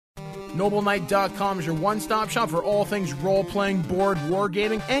NobleKnight.com is your one-stop shop for all things role-playing, board,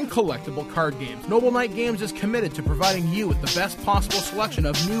 wargaming, and collectible card games. Noble Knight Games is committed to providing you with the best possible selection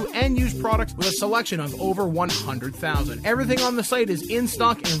of new and used products with a selection of over 100,000. Everything on the site is in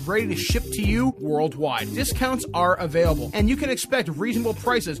stock and ready to ship to you worldwide. Discounts are available, and you can expect reasonable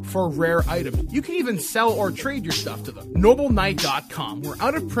prices for rare items. You can even sell or trade your stuff to them. NobleKnight.com, where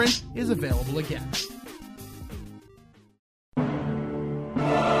Out of Print is available again.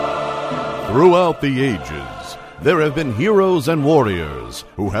 Throughout the ages, there have been heroes and warriors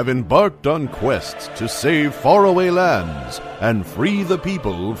who have embarked on quests to save faraway lands and free the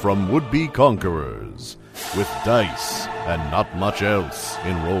people from would-be conquerors, with dice and not much else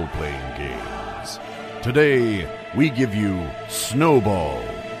in role-playing games. Today, we give you Snowball,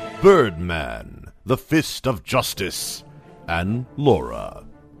 Birdman, the Fist of Justice, and Laura,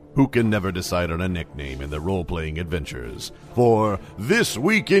 who can never decide on a nickname in their role-playing adventures. For This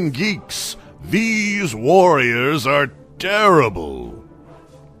Week in Geeks, these warriors are terrible.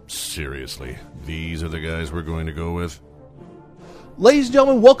 Seriously, these are the guys we're going to go with? Ladies and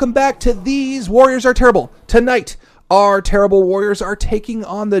gentlemen, welcome back to These Warriors Are Terrible. Tonight, our terrible warriors are taking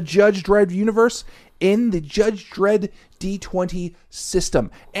on the Judge Dredd universe in the Judge Dredd D20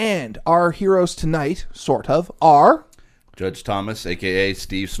 system. And our heroes tonight, sort of, are... Judge Thomas, a.k.a.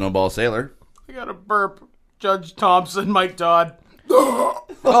 Steve Snowball Sailor. I got a burp. Judge Thompson, Mike Dodd.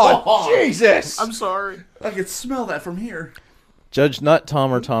 Oh, Jesus! I'm sorry. I can smell that from here. Judge not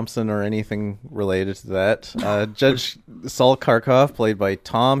Tom or Thompson or anything related to that. Judge Saul Karkov, played by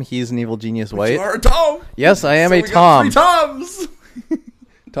Tom. He's an evil genius white. You are a Tom. Yes, I am So a we Tom. got 3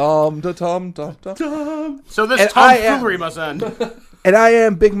 Toms. Tom. So this And I am- tomfoolery must end. And I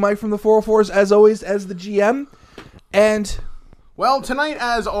am Big Mike from the 404s, as always, as the GM. And... Well, tonight,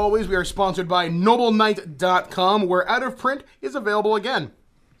 as always, we are sponsored by NobleKnight.com, where Out of Print is available again.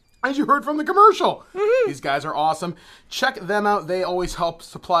 As you heard from the commercial, these guys are awesome. Check them out. They always help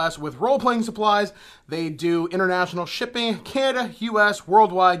supply us with role-playing supplies. They do international shipping, Canada, U.S.,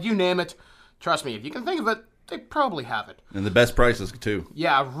 worldwide, you name it. Trust me, if you can think of it, they probably have it. And the best prices, too.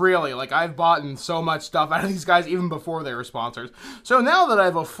 Yeah, really. Like, I've bought so much stuff out of these guys even before they were sponsors. So now that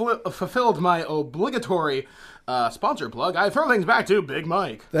I've fulfilled my obligatory sponsor plug, I throw things back to Big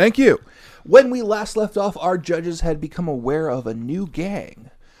Mike. Thank you. When we last left off, our judges had become aware of a new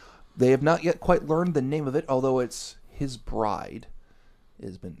gang. They have not yet quite learned the name of it, although it's His Bride. It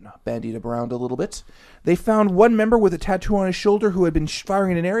has been bandied around a little bit. They found one member with a tattoo on his shoulder who had been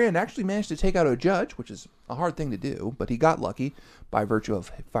firing in an area and actually managed to take out a judge, which is a hard thing to do, but he got lucky by virtue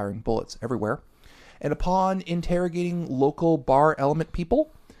of firing bullets everywhere. And upon interrogating local bar element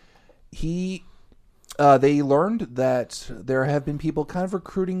people, they learned that there have been people kind of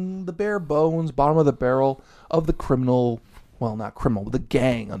recruiting the bare bones, bottom of the barrel of the criminal, well, not criminal, but the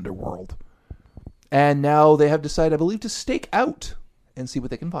gang underworld. And now they have decided, I believe, to stake out and see what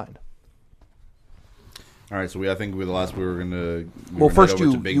they can find. All right, so I think the last we were going to first head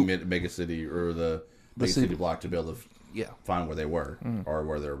over to Mega City or the Mega City block to be able to find where they were or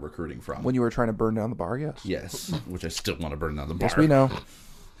where they're recruiting from. When you were trying to burn down the bar, yes. Yes, which I still want to burn down the bar. Yes, we know.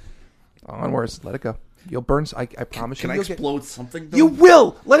 Onwards, let it go. You'll burn. I promise you. Can I explode something? Though? You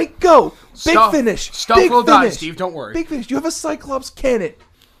will. Let it go. Big Stuff- finish. stuff Big will finish. die, Steve, don't worry. Big finish. You have a Cyclops cannon.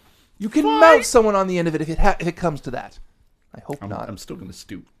 You can mount someone on the end of it if it comes to that. I hope not. I'm still going to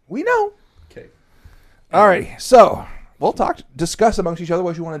stoop. We know. Okay. All right. So we'll discuss amongst each other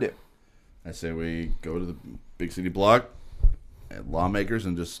what you want to do. I say we go to the big city block at lawmakers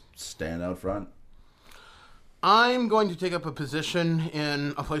and just stand out front. I'm going to take up a position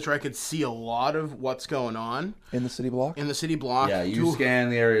in a place where I could see a lot of what's going on. In the city block? In the city block. Yeah, you scan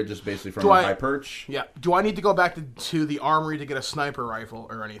the area just basically from a high perch. Yeah. Do I need to go back to the armory to get a sniper rifle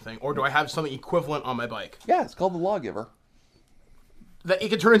or anything? Or do I have something equivalent on my bike? Yeah, it's called the Lawgiver. That it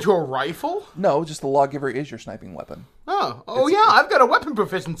can turn into a rifle? No, just the Lawgiver is your sniping weapon. Oh yeah, I've got a weapon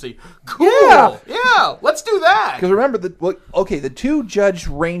proficiency. Cool. Yeah. Let's do that. Because remember the two judge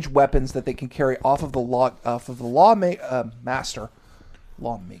range weapons that they can carry off of the lawmaker.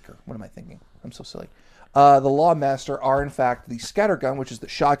 What am I thinking? I'm so silly. The Lawmaster are in fact the scattergun, which is the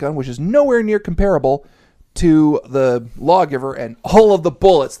shotgun, which is nowhere near comparable to the Lawgiver and all of the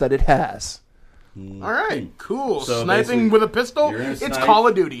bullets that it has. All right, cool. So sniping with a pistol? It's snipe. Call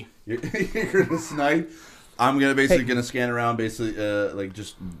of Duty. You're gonna snipe. I'm gonna gonna scan around, basically,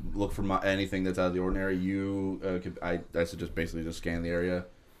 just look for anything that's out of the ordinary. I suggest basically just scan the area,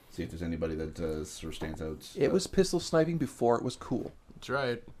 see if there's anybody that sort of stands out. It was pistol sniping before it was cool. That's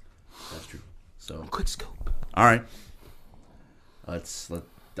right. That's true. So Quick scope. all right, let's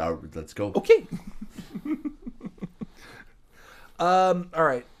go. Okay. All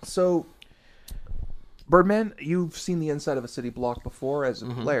right. So, Birdman, you've seen the inside of a city block before as a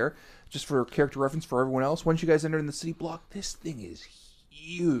player. Just for character reference for everyone else, once you guys enter in the city block, this thing is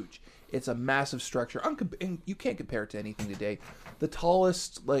huge. It's a massive structure. And you can't compare it to anything today. The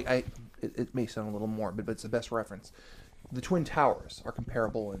tallest, it may sound a little morbid, but it's the best reference. The Twin Towers are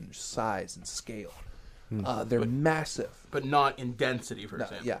comparable in size and scale. They're massive. But not in density, for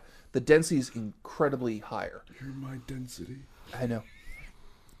example. Yeah. The density is incredibly higher. You're my density. I know.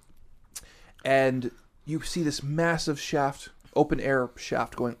 And you see this massive shaft, open air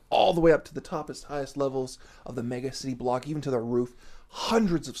shaft, going all the way up to the highest levels of the mega city block, even to the roof.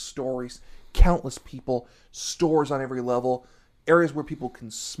 Hundreds of stories, countless people, stores on every level, areas where people can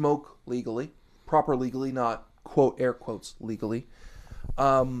smoke legally, proper legally, not quote air quotes legally,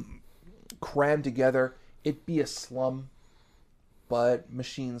 crammed together. It'd be a slum, but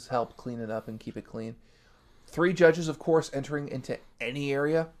machines help clean it up and keep it clean. 3 judges, of course, entering into any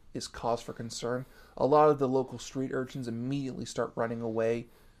area is cause for concern. A lot of the local street urchins immediately start running away.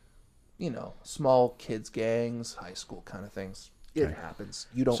 You know, small kids gangs, high school kind of things. It happens.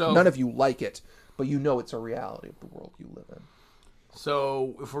 None of you like it, but you know it's a reality of the world you live in.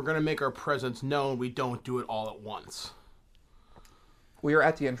 So, if we're going to make our presence known, we don't do it all at once. We are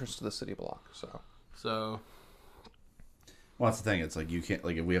at the entrance to the city block, so. Well, that's the thing. It's like you can't.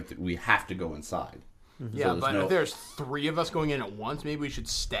 Like we have to go inside. Yeah, but if there's 3 of us going in at once, maybe we should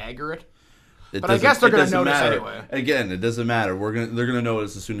stagger it. But I guess they're going to notice anyway. Again, it doesn't matter. They're going to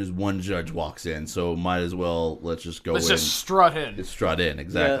notice as soon as one judge walks in. So might as well let's just go. Let's just strut in. Just strut in,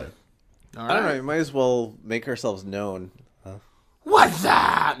 exactly. All I don't know. right. We might as well make ourselves known. What's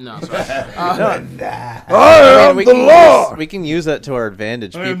that? No, sorry. I mean, we can use that to our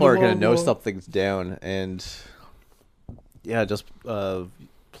advantage. People are going to know something's down, and just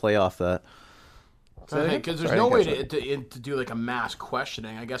play off that. Because there's no way to do like a mass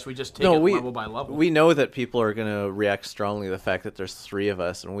questioning. I guess we just take it level by level. We know that people are going to react strongly to the fact that there's 3 of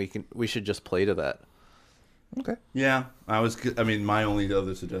us, and we should just play to that. Okay. Yeah, my only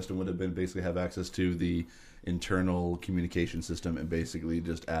other suggestion would have been basically have access to the internal communication system and basically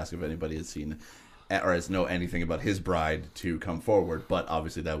just ask if anybody has seen or has know anything about his bride to come forward. But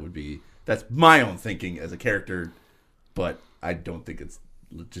obviously that's my own thinking as a character, but I don't think it's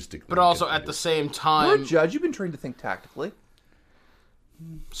logistically. But also at the same You're time, a judge. You've been trained to think tactically.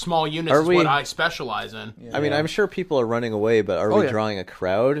 small units is what I specialize in. Yeah. I mean, I'm sure people are running away, but are we drawing a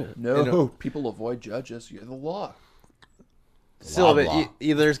crowd? No, people avoid judges. You're the law. Still, Blah, but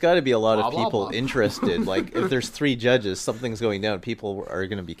blah. there's got to be a lot of Blah, people blah, blah. interested. Like, if there's 3 judges, something's going down. People are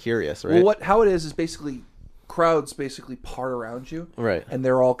going to be curious, right? Well, how it is basically crowds basically part around you, Right. And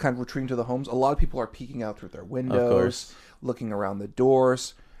they're all kind of retreating to the homes. A lot of people are peeking out through their windows, course. looking around the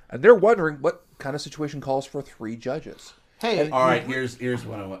doors, and they're wondering what kind of situation calls for 3 judges. Hey, All right, here's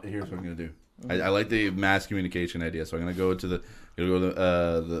what I'm gonna do. I like the mass communication idea, so I'm gonna go to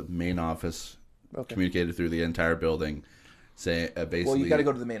the main office, communicated through the entire building. Say basically. Well, you got to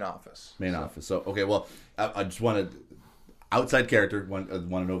go to the main office. Main office. So okay, well, I just wanted outside character. Want to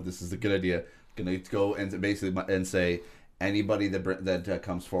know if this is a good idea. Gonna go and basically and say anybody that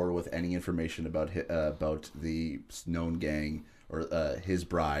comes forward with any information about the known gang or his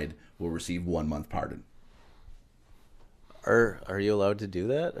bride will receive 1 month pardon. Are you allowed to do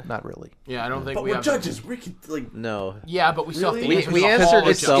that? Not really. yeah, I don't think But we we're have judges. We can like. No. Yeah, but we still have to Really? answer We the answered whole to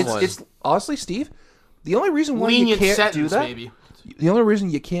of someone. It's honestly, Steve. The only reason why you lenient can't sentence, do that, maybe. the only reason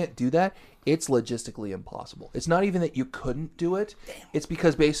you can't do that, it's logistically impossible. It's not even that you couldn't do it. It's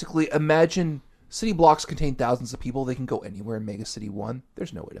because basically, imagine city blocks contain thousands of people. They can go anywhere in Mega City 1.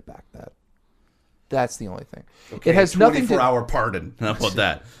 There's no way to back that. That's the only thing. Okay, it has nothing to. 24-hour pardon. How about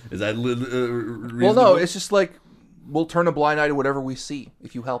that? Is that Well, reasonable? no, it's just like we'll turn a blind eye to whatever we see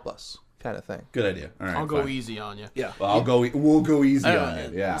if you help us, kind of thing. Good idea. All right, I'll go fine. easy on you. Yeah. Well, we'll go easy on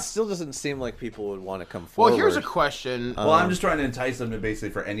it. It Yeah. still doesn't seem like people would want to come forward. Well, here's a question. Well, I'm just trying to entice them to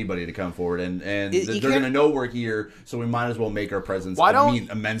basically for anybody to come forward, and You they're can't- going to know we're here, so we might as well make our presence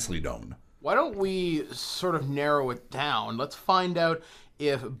immensely known. Why don't we sort of narrow it down? Let's find out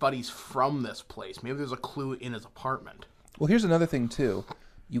if Buddy's from this place. Maybe there's a clue in his apartment. Well, here's another thing too.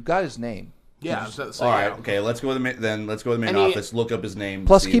 You got his name. Yeah. All right, okay. Let's go to the main office. Look up his name.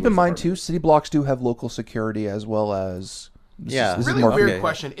 Plus, see keep in what's mind apartment. too, city blocks do have local security as well as. Yeah. this is Really more weird okay.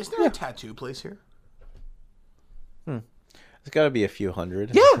 question. Is there a tattoo place here? There's got to be a few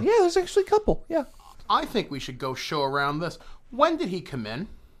hundred. Yeah, there's actually a couple. Yeah. I think we should go show around this. When did he come in?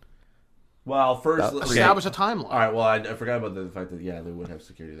 Well, first let's Establish a timeline. All right. Well, I forgot about the fact that they would have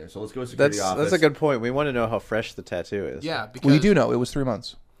security there. So let's go to security office. That's a good point. We want to know how fresh the tattoo is. Yeah, because Well, you do know it was 3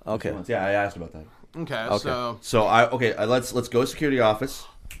 months. Okay. Yeah, I asked about that. Okay, Okay. so Let's go to security office.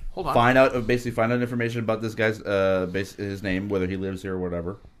 hold on. Find out information about this guy's his name, whether he lives here or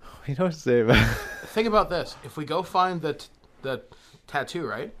whatever. You know what to say about Think about this: if we go find the tattoo,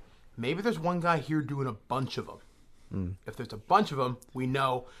 right? Maybe there's one guy here doing a bunch of them. If there's a bunch of them, we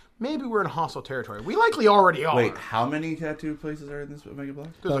know maybe we're in hostile territory. We likely already are. Wait, how many tattoo places are in this mega block?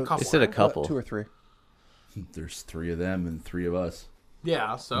 There's a couple. He said a right? couple. 2 or 3. There's 3 of them and 3 of us.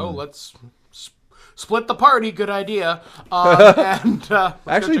 Yeah, so let's split the party. Good idea. Let's go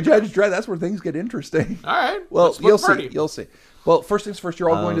Actually, check it Judge Dredd, that's where things get interesting. out. All right. Well, let's split you'll the party. see. You'll see. Well, first things first, you're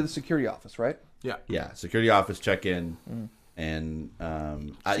all going to the security office, right? Yeah. Yeah, security office check in, and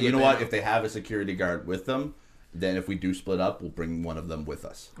you know what? If they have a security guard with them, then if we do split up, we'll bring one of them with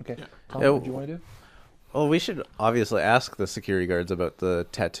us. Okay. Yeah. Tom, Yeah, what do you want to do? Well, we should obviously ask the security guards about the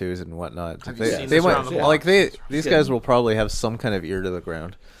tattoos and whatnot. Have you seen this around the block? like these guys will probably have some kind of ear to the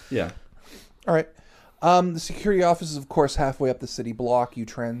ground. Yeah. All right. The security office is, of course, halfway up the city block. You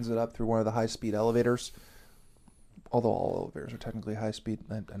transit up through one of the high-speed elevators. Although all elevators are technically high-speed.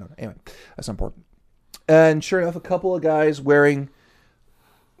 I don't know. Anyway, that's not important. And sure enough, a couple of guys wearing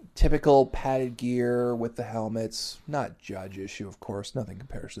typical padded gear with the helmets. Not Judge issue, of course. Nothing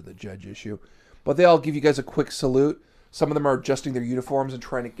compares to the Judge issue. But they all give you guys a quick salute. Some of them are adjusting their uniforms and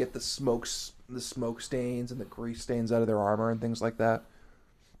trying to get the smoke stains and the grease stains out of their armor and things like that.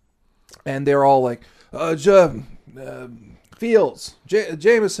 And they're all like, Fields,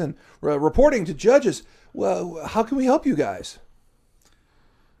 Jameson, reporting to judges. Well, how can we help you guys?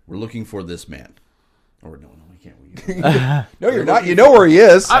 We're looking for this man. Or no, we can't. No, you're not. You know where he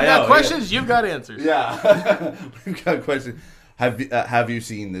is. I've got know, questions. You've got answers. Yeah. We've got a question. Have you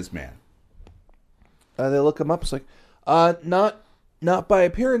seen this man? They look him up. It's like, not by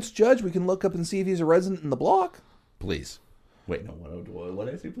appearance, Judge. We can look up and see if he's a resident in the block. Please. Wait, no. What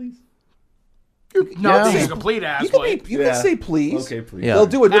did I say, please? Not Yeah. being a complete ass You can, wipe. you can say please. Okay, please. Yeah. They'll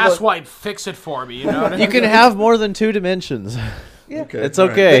do it. Ass wipe, fix it for me. You know what I mean? You can have more than 2 dimensions. Yeah. Okay. It's all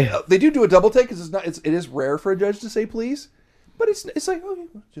right. okay. They do a double take because it is rare for a judge to say please, but it's like, oh,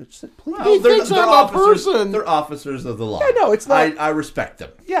 Judge said please. He thinks I'm a person. They're officers of the law. Yeah, no, it's not- I respect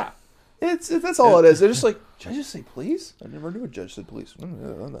them. Yeah, that's all it is. They're just like, judges say please. I never knew a judge said please.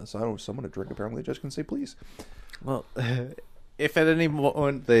 So I don't. Someone to drink. Apparently, a judge can say please. Well, if at any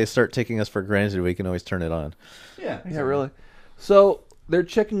moment they start taking us for granted, we can always turn it on. Yeah. Yeah, really. So they're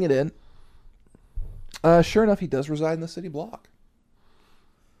checking it in. Sure enough, he does reside in the city block.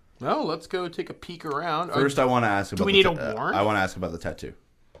 Well, let's go take a peek around. First, I want to ask about. we need a warrant? I want to ask about the tattoo.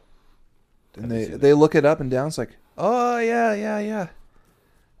 And they look it up and down. It's like, oh yeah.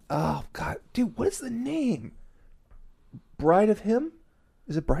 Oh God, dude, what is the name? Bride of Him?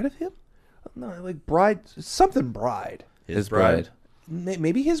 Is it Bride of Him? No, like Bride, something Bride. His bride.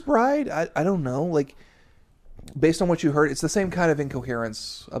 Maybe his bride. I don't know. Like, based on what you heard, it's the same kind of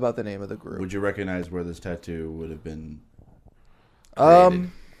incoherence about the name of the group. Would you recognize where this tattoo would have been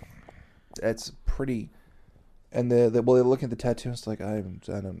created? It's pretty. And they look at the tattoo. It's like I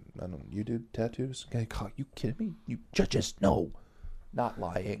don't. You do tattoos? Okay, you kidding me? You judges? No, not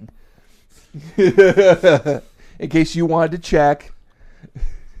lying. In case you wanted to check.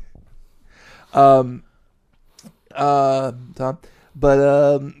 Tom,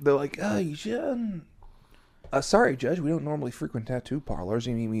 but they're like, oh, you should. Sorry, Judge, we don't normally frequent tattoo parlors.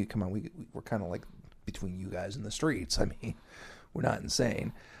 I mean, come on, we're kind of like between you guys in the streets. I mean, we're not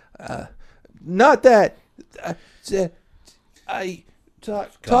insane. Not that. I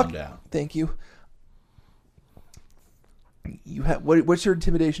talk. Calm down. Thank you. You have what's your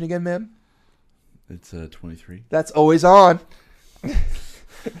intimidation again, man? It's 23. That's always on.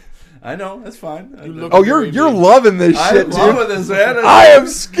 I know. That's fine. Oh, you're loving this shit, dude. I'm loving this, man. I am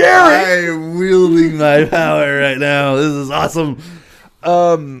scary. I'm wielding my power right now. This is awesome. Wait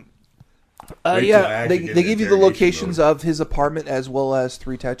till I Yeah, actually they get give the you the interrogation locations mode. of his apartment as well as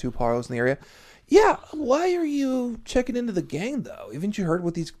 3 tattoo parlors in the area. Yeah, why are you checking into the gang though? Haven't you heard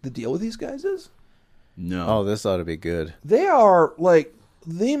what the deal with these guys is? No. Oh, this ought to be good. They are like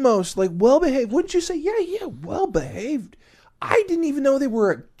the most like well behaved. Wouldn't you say? Yeah, well behaved. I didn't even know they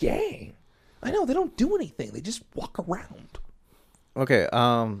were a gang. I know they don't do anything. They just walk around. Okay,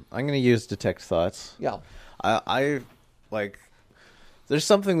 I'm gonna use detect thoughts. Yeah. I like. There's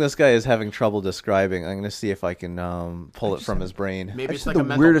something this guy is having trouble describing. I'm gonna see if I can pull it from his brain. Maybe I it's just like had a the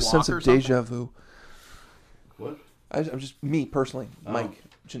mental weirdest block sense of or something. deja vu. What? I'm just me personally. Oh. Mike,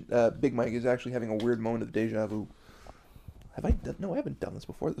 Big Mike is actually having a weird moment of deja vu. Have I done? No, I haven't done this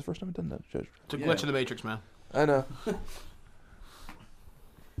before. This is the first time I've done that, Judge. It's a glitch in the Matrix, man. I know.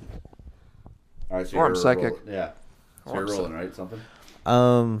 All right, so Or I'm you're psychic. rolling- Yeah. So Or you're I'm rolling, right? Something?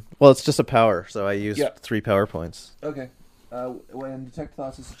 Well, it's just a power, so I used 3 power points. Okay. When detect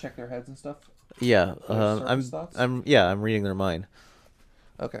thoughts is to check their heads and stuff. Yeah, surface thoughts? I'm reading their mind.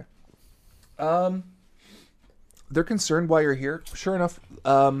 Okay. They're concerned why you're here. Sure enough,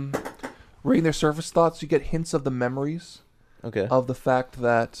 reading their surface thoughts, you get hints of the memories Okay. of the fact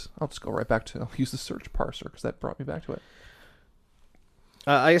that I'll just go right back to I'll use the search parser because that brought me back to it.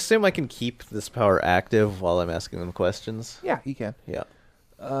 I assume I can keep this power active while I'm asking them questions. Yeah, you can. Yeah.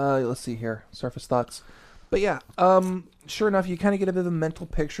 Let's see here. Surface thoughts. But yeah, sure enough, you kind of get a bit of a mental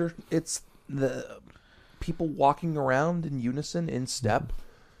picture. It's the people walking around in unison, in step.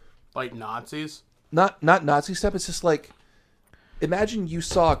 Like Nazis? Not Nazi step. It's just like, imagine you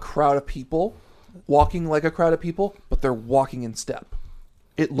saw a crowd of people walking like a crowd of people, but they're walking in step.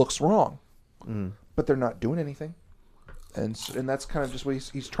 It looks wrong, but they're not doing anything. And that's kind of just what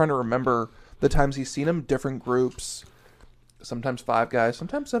he's trying to remember the times he's seen them, different groups, sometimes 5 guys,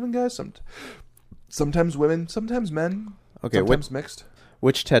 sometimes 7 guys, sometimes women, sometimes men, sometimes mixed.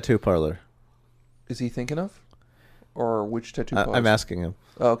 Which tattoo parlor? Is he thinking of? Or which tattoo parlor? I'm asking him.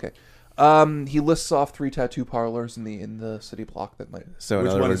 Oh, okay. He lists off 3 tattoo parlors in the city block that might. So in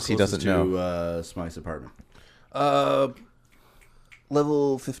Which other one words, is he doesn't closest know. to Smythe's apartment?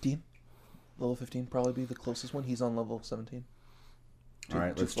 Level 15. Level 15 probably be the closest one. He's on level 17. All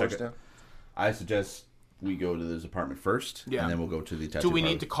right, let's floors check it. down. I suggest we go to his apartment first, Yeah. and then we'll go to the tattoo Do we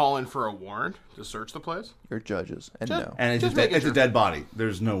parlor. need to call in for a warrant to search the place? You're judges, and Just- no. And Just making it's sure. a dead body.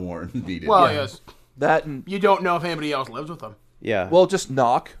 There's no warrant needed. Well, yes. That and You don't know if anybody else lives with them. Yeah. well, just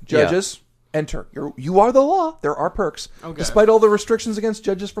knock. Judges, enter. You are the law. There are perks. Okay. Despite all the restrictions against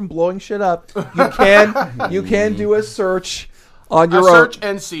judges from blowing shit up, you can do a search on A your search own.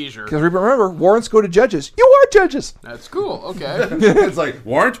 and seizure. Because remember, warrants go to judges. You are judges. That's cool. Okay. It's like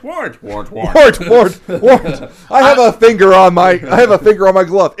warrant. Warrant. I have a finger on my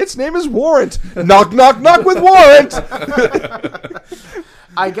glove. Its name is Warrant. Knock, knock, knock with Warrant.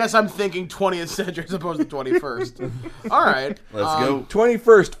 I guess I'm thinking 20th century as opposed to 21st. All right. Let's go.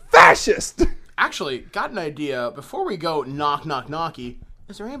 21st fascist. Actually, got an idea. Before we go knock, knock, knocky,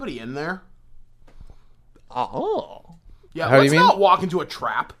 is there anybody in there? Oh. Yeah, How do let's you mean? not walk into a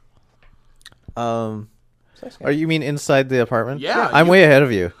trap. Are you mean inside the apartment? Yeah, I'm way ahead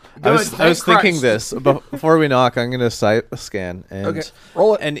of you. I was thank thinking Christ. this before we knock. I'm going to scan and Okay,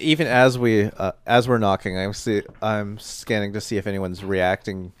 roll it. And even as we're knocking, I'm scanning to see if anyone's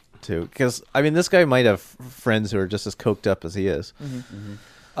reacting to, because I mean this guy might have friends who are just as coked up as he is.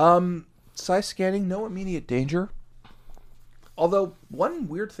 Size scanning, no immediate danger. Although, one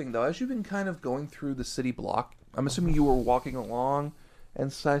weird thing, though, as you've been kind of going through the city block, I'm assuming you were walking along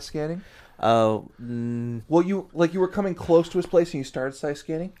and size scanning? Well, you were coming close to his place and you started size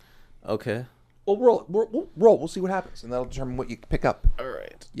scanning? Okay. Well, roll. We'll see what happens, and that'll determine what you pick up. All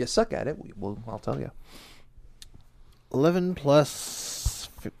right. You suck at it, I'll tell you. 11 plus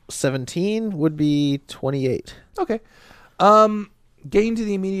 17 would be 28. Okay. Gain to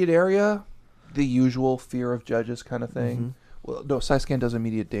the immediate area, the usual fear of judges kind of thing. Well, no, size scan does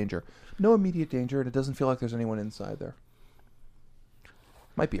immediate danger. No immediate danger, and it doesn't feel like there's anyone inside there.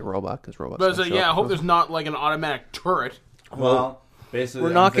 Might be a robot, because robots. But don't show I up. hope there's not like an automatic turret. Well, basically, We're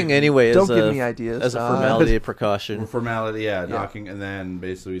I'm knocking thinking anyway. Don't as give a, me ideas. as a formality precaution. formality, knocking, and then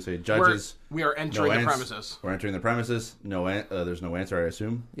basically we say judges. We are entering the ans- premises. We're entering the premises. There's no answer, I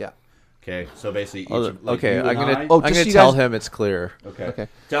assume. Yeah. Okay, so basically, Oh, okay, I'm gonna Oh, I'm just gonna so you tell guys- him it's clear. Okay.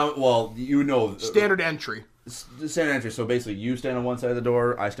 Well, you know, Standard entry. standard entry. So basically, you stand on one side of the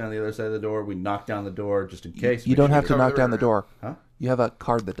door, I stand on the other side of the door. We knock down the door just in case. You don't have to cover knock the down the door. Huh? You have a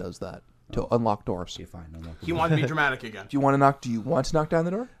card that does that to unlock doors. Okay, fine. No, He wanted to be dramatic again. Do you want to knock down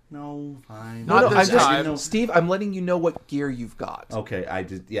the door? no, fine. Not this I'm just, time. Steve, I'm letting you know what gear you've got. Okay, I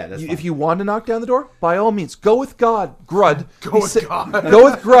did. Yeah, that's fine. If you want to knock down the door, by all means, go with God. Grud. Go Be with God. Go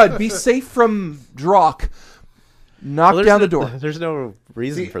with Grud. Be safe from Drock. Knock Well, down the door. There's no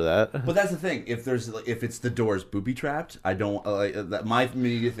reason for that. But that's the thing. If it's the door's booby trapped, I don't. My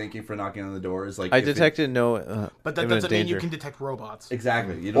immediate thinking for knocking on the door is like I if it- detected no. But that imminent doesn't mean danger. you can detect robots.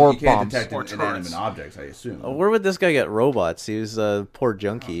 exactly. You Or can't bombs. detect Or inanimate turrets. objects. I assume. Where would this guy get robots? He was a poor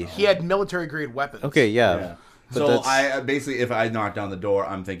junkie. He had military grade weapons. Okay, yeah. Yeah. But So that's- I basically, if I knock down the door,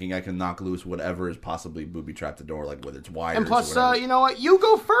 I'm thinking I can knock loose whatever is possibly booby trapped the door, like whether it's wires. And plus, or whatever. you know what? You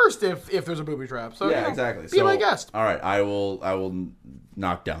go first if there's a booby trap. So yeah, you know, exactly. Be my guest. All right, I will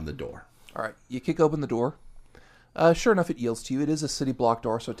knock down the door. All right. You kick open the door. Sure enough, it yields to you. It is a city block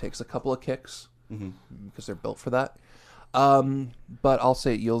door, so it takes a couple of kicks because they're built for that. But I'll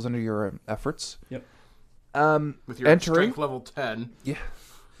say it yields under your efforts. Yep. With your entering. strength level 10. Yeah.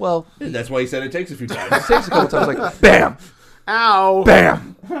 Well, That's why he said it takes a few times. it takes a couple times. Like, bam. Ow!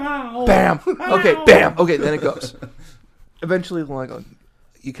 Bam! Bam! Okay, bam! Okay, then it goes. Eventually, like,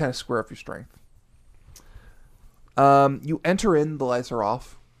 you kind of square up your strength. You enter in, the lights are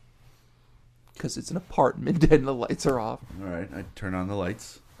off. Because it's an apartment and the lights are off. All right, I turn on the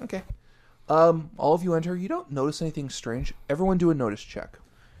lights. Okay. All of you enter. You don't notice anything strange. Everyone do a notice check.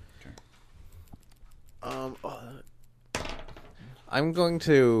 I'm going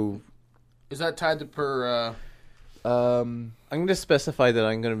to. Is that tied to per? I'm going to specify that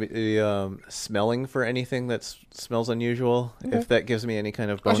I'm going to be smelling for anything that smells unusual. Okay. If that gives me any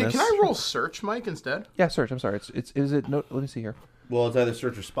kind of bonus. Actually, can I roll search, Mike, instead? Yeah, search. I'm sorry. Is it? No, let me see here. Well, it's either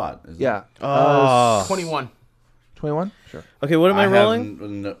search or spot. Isn't Yeah. Oh. 21. 21? Sure. Okay, what am I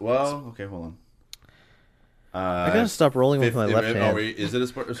rolling? Well, okay, hold on. I gotta stop rolling with my left hand. Is it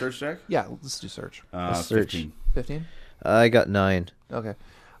a search check? Yeah, let's do search. Search. 15. 15? I got 9. Okay.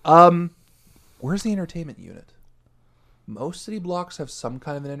 Where's the entertainment unit? Most city blocks have some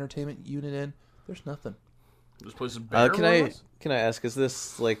kind of an entertainment unit in. There's nothing. This place is bare. Can I ask? Is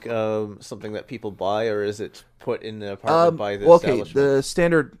this like something that people buy, or is it put in the apartment by the establishment? The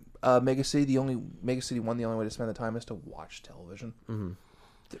standard Mega City, the only way to spend the time is to watch television.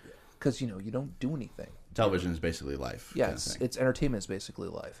 Because you don't do anything. Television is basically life. Yeah, kind of thing. it's entertainment is basically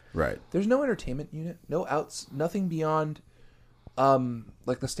life. Right. There's no entertainment unit, nothing beyond,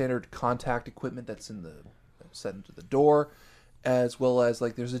 like the standard contact equipment that's set into the door, as well as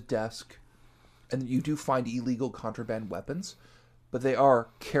like there's a desk, and you do find illegal contraband weapons, but they are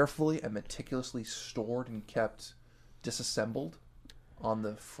carefully and meticulously stored and kept disassembled on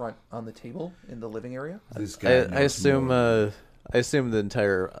the table in the living area. This guy I assume the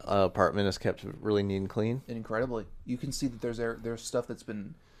entire apartment is kept really neat and clean. And incredibly, you can see that there's stuff that's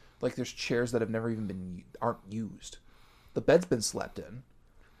been, like there's chairs that have never even aren't used. The bed's been slept in,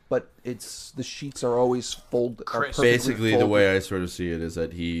 but the sheets are always folded. Basically, the way I sort of see it is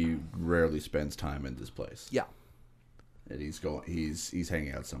that he rarely spends time in this place. Yeah. And he's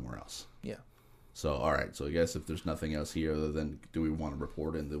hanging out somewhere else. Yeah. So all right. So I guess if there's nothing else here other than, do we want to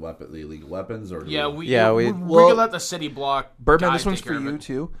report in the illegal weapons, or We can Well, let the city block. Birdman, guys this one's take for care of you it.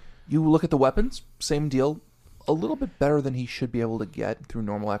 too. You look at the weapons, same deal. A little bit better than he should be able to get through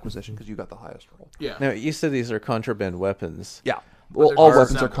normal acquisition because you got the highest roll. Yeah. Now you said these are contraband weapons. Yeah. Well, they're all just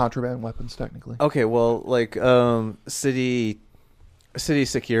weapons are assembled. contraband weapons technically. Okay, well, like city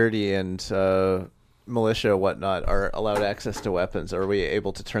security and militia, whatnot, are allowed access to weapons. Are we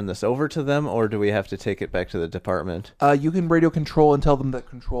able to turn this over to them, or do we have to take it back to the department? You can radio control and tell them that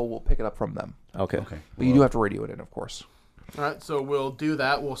control will pick it up from them. Okay. But you do have to radio it in, of course. All right, so we'll do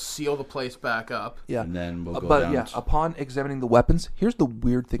that. We'll seal the place back up. Yeah. And then we'll go but down. yeah, upon examining the weapons, here's the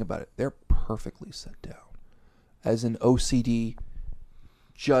weird thing about it. They're perfectly set down. As an OCD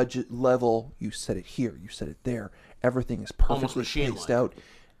judge level, you set it here, you set it there. Everything is Almost perfectly machine-like. spaced out.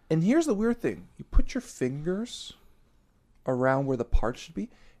 And here's the weird thing. You put your fingers around where the parts should be.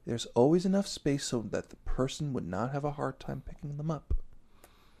 There's always enough space so that the person would not have a hard time picking them up.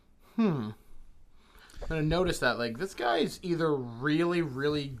 I'm gonna notice that this guy's either really,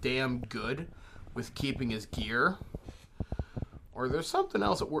 really damn good with keeping his gear, or there's something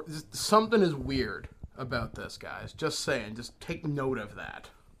else. Something is weird about this, guys. Just saying. Just take note of that.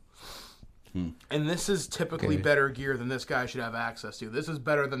 And this is typically better gear than this guy should have access to. This is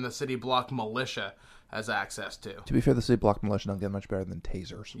better than the city block militia has access to. To be fair, the city block militia don't get much better than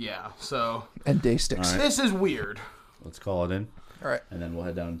tasers. Yeah, so And day sticks. All right. this is weird. Let's call it in. All right. And then we'll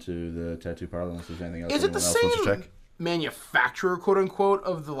head down to the tattoo parlor unless there's anything else. Is it the anyone else wants to same check. manufacturer, quote unquote,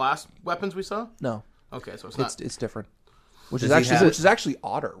 of the last weapons we saw? No, Okay, so it's not. it's different. Which Does is he actually have- which is actually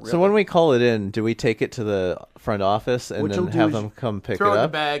odder. Really. So when we call it in, do we take it to the front office and What then you'll do have is them come pick Throw it it in the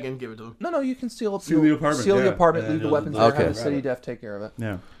up? bag and give it to them. No, you can seal up Seal the apartment, Seal the yeah. apartment, And leave the then weapons they'll- there, have Okay. the city def take care of it.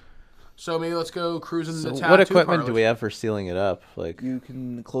 Yeah. So maybe let's go cruising the tattoo What equipment do parlors. we have for sealing it up? Like, You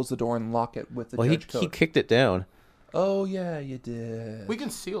can close the door and lock it with the well, he judge code. kicked it down. Oh yeah, you did. We can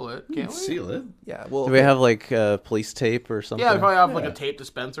seal it, can't we? Seal it. Yeah, well, Do we have like police tape or something? Yeah, we probably have like a tape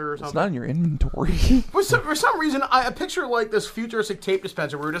dispenser or it's something. not in your inventory. For some reason, I picture like this futuristic tape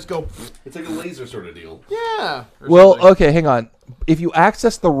dispenser where we just go, It's like a laser sort of deal. yeah. or Well, something. okay, hang on. If you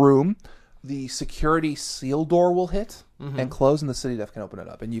access the room, the security seal door will hit and close, and the city def can open it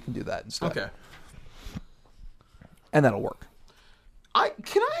up, and you can do that instead. Okay. And that'll work.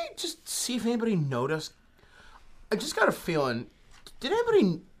 Can I just see if anybody noticed? I just got a feeling. Did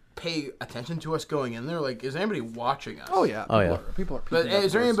anybody pay attention to us going in there? Like, is anybody watching us? Oh yeah. Oh, yeah. People are. But peeking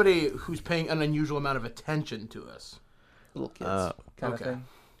is there upwards. anybody who's paying an unusual amount of attention to us? Little kids kind okay. of thing.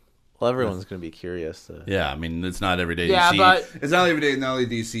 Well, everyone's going to be curious. So. Yeah, I mean, it's not every day Yeah, you see. but- It's not every day. Not only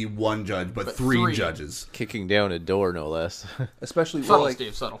do you see one judge, but three judges. Kicking down a door, no less. Especially Subtle, like,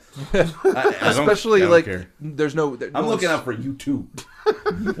 Steve, subtle. especially I don't like care. there's no. I'm looking out for you too.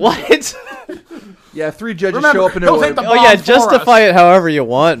 What? Yeah, 3 judges Remember, show up in he'll a. take the Oh yeah, bomb for justify us. it however you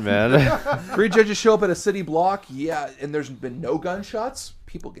want, man. 3 judges show up at a city block. Yeah, and there's been no gunshots.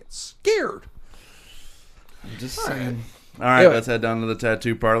 People get scared. Just saying. All right, Anyway. let's head down to the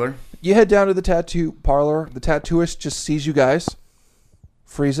tattoo parlor. You head down to the tattoo parlor. The tattooist just sees you guys,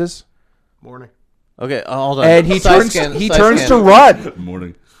 freezes, Morning. Okay, hold on. and he Side turns. scan, He side turns scan. to run. Good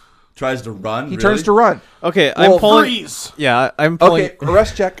morning. Tries to run. He turns to run. Okay, Well, I'm pulling. Freeze. Yeah, I'm pulling. Okay,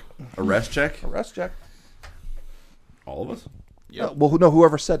 arrest check. Arrest check. Arrest check. All of us. Yep. Well, no,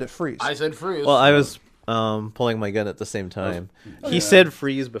 whoever said it, freeze. I said freeze. Well, I was pulling my gun at the same time. He said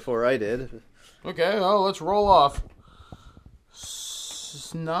freeze before I did. Okay, well, let's roll off.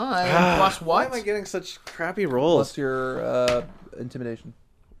 9 plus Why what? am I getting such crappy Plus rolls? your intimidation.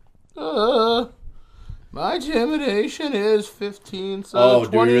 My intimidation is 15, so Oh,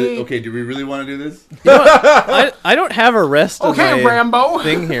 20. do we really want to do this? I don't have a rest of Okay, my Rambo.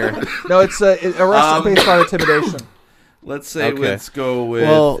 thing here. No, it's arrest based on intimidation. Let's say Okay. let's go with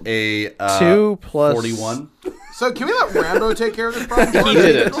Well, a 2 plus 41. So can we let Rambo take care of this problem? He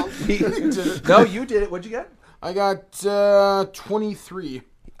did it. He did it. No, you did it. What'd you get? I got 23.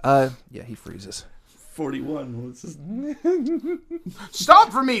 Yeah, he freezes. 41. What's this?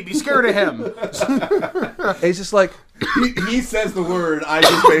 Stop for me. Be scared of him. And he's just like, He says the word. I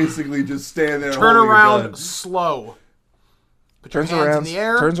just basically just stand there. Turn holding a around gun. slow. Put your turns hands around, in the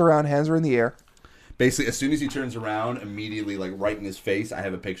air. turns around, hands are in the air. Basically, as soon as he turns around, immediately, like right in his face, I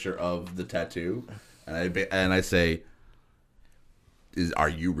have a picture of the tattoo, and I say, "Are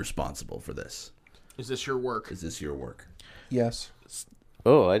you responsible for this? Is this your work? Is this your work?" Yes.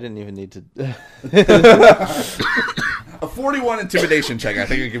 Oh, I didn't even need to. A 41 intimidation check. I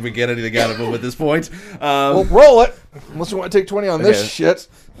think if we get anything out of him at this point. Well, roll it. Unless you want to take 20 on this Okay. shit.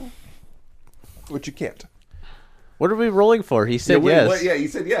 Which you can't. What are we rolling for? He said yes. Yeah, he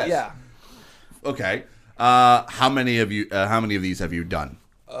said yes. Yeah. Okay. How many of these have you done?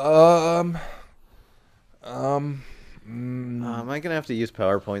 Am I gonna have to use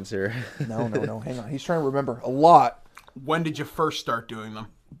PowerPoints here? No. Hang on. He's trying to remember. A lot. When did you first start doing them?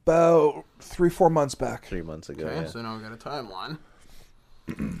 About 3-4 months back. 3 months ago. Okay, Yeah. so now we got a timeline.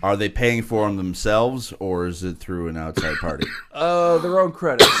 Are they paying for them themselves, or is it through an outside party? Their own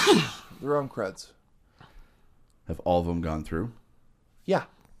credits. Their own creds. Have all of them gone through? Yeah.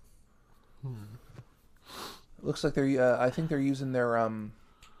 Looks like they're. I think they're using their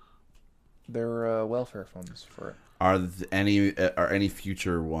welfare funds for it. Are any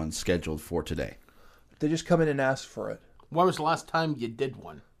future ones scheduled for today? They just come in and ask for it. When was the last time you did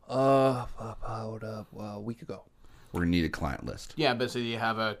one? About a week ago. We're gonna need a client list. Yeah, but so you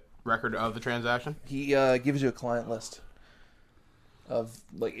have a record of the transaction? He gives you a client list of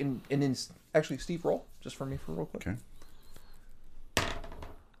like actually Steve, roll just for me for real quick. Okay.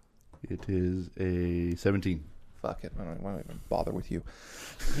 It is a 17. Fuck it, I don't even bother with you.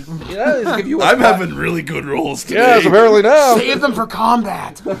 Give you I'm having really good rolls today. yes, apparently now. Save them for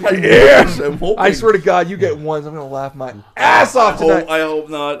combat! Yes, I'm hoping. I swear to God, you get ones. I'm gonna laugh my ass off tonight. I hope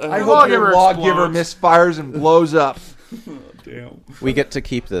not. I hope Lawgiver your lawgiver explodes. misfires and blows up. Damn. We get to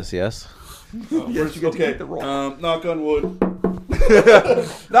keep this, yes? Yes, you get to keep the roll. Knock on wood.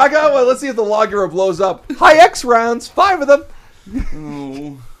 Knock on wood. Let's see if the lawgiver blows up. High X rounds, 5 of them.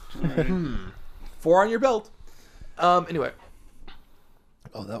 Oh. All right. 4 on your belt. Anyway.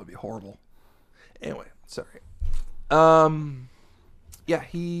 Oh, that would be horrible. Anyway, sorry. Yeah,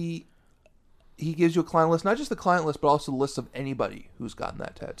 he gives you a client list, not just the client list, but also the list of anybody who's gotten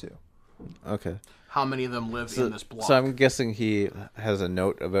that tattoo. Okay. How many of them live in this block? So I'm guessing he has a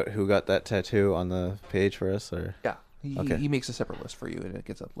note about who got that tattoo on the page for us, or Yeah, he Okay. makes a separate list for you, and it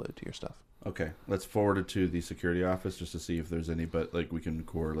gets uploaded to your stuff. Okay, let's forward it to the security office just to see if there's any, but like we can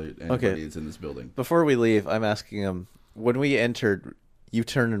correlate anybody that's in this building. before we leave, I'm asking him, when we entered, you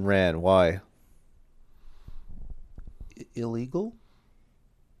turned and ran. Why? Illegal?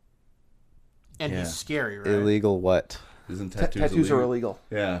 and Yeah. he's scary, right? Illegal what? Isn't Tattoos are illegal.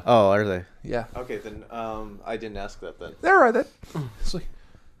 Yeah. Oh, are they? Yeah. Okay, then I didn't ask that then. They're all right then. It's like,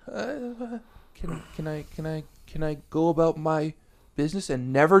 can I go about my business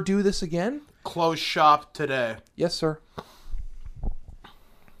and never do this again? Close shop today. Yes, sir.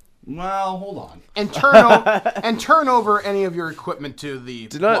 Well, hold on. And turn over any of your equipment to the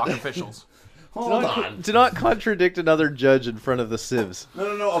not- block officials. Hold on. Do not contradict another judge in front of the civs.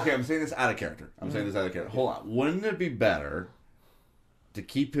 No. Okay, I'm saying this out of character. Hold on. Wouldn't it be better to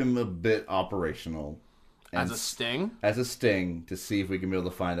keep him a bit operational. As a sting? As a sting, to see if we can be able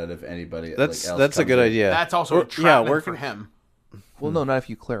to find out if anybody That's else that's a comes good in. idea. That's also a trap for him. Well, no, not if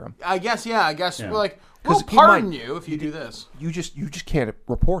you clear him. I guess, yeah. We're like, 'Cause we'll he pardon might- you if you do this. You just can't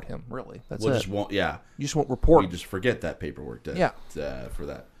report him. Really, that's We'll it. just won't. Yeah, You just won't report we him. just forget that paperwork. Yeah. For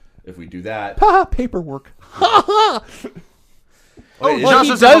that. If we do that, Ha! Paperwork. Oh, Wait, well, he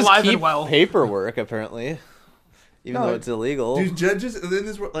justice is does alive keep and well. paperwork apparently, even No, though it's illegal. do judges in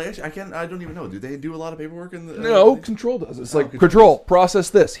this world? Like, actually, I don't even know. Do they do a lot of paperwork in the? No, control does. It's like Control control. Process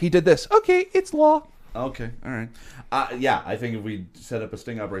this. He did this. Okay, it's law. Okay, all right. Yeah, I think if we set up a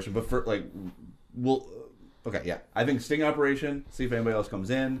sting operation, but for we'll. Okay, yeah, I think sting operation. See if anybody else comes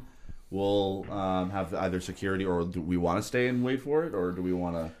in. We'll have either security, or do we want to stay and wait for it, or do we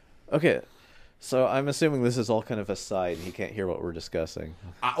want to? Okay, so I'm assuming this is all kind of aside. He can't hear what we're discussing.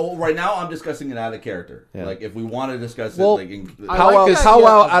 Right now, I'm discussing it out of character. Yeah. Like if we want to discuss Well, it, I Powwow, like the powwow idea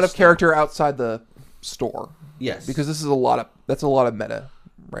of out of the character outside the store yes, because this is a lot of meta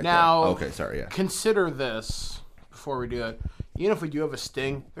right Now, okay, sorry, yeah. consider this before we do it. Even if we do have a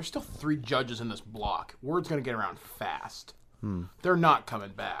sting, there's still 3 judges in this block. Word's going to get around fast. They're not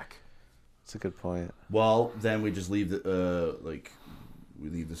coming back. That's a good point. Well, then we just leave the we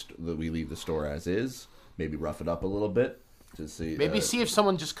leave the store as is. Maybe rough it up a little bit to see. Maybe see if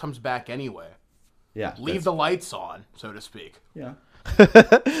someone just comes back anyway. Yeah, Leave the lights on, so to speak. Yeah.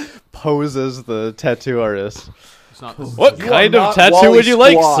 Pose as the tattoo artist. It's not. What You kind are of not tattoo Wally would you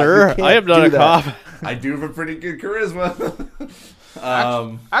like, Squad. sir? You can't I am not do a that. cop. I do have a pretty good charisma.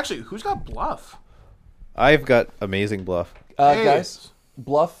 Actually, who's got bluff? I've got amazing bluff. Hey. Guys,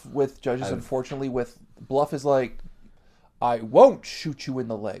 bluff with judges. Unfortunately, with bluff is like, I won't shoot you in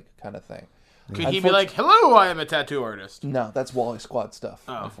the leg kind of thing. Could he be like, "Hello, I am a tattoo artist"? No, that's Wally Squad stuff.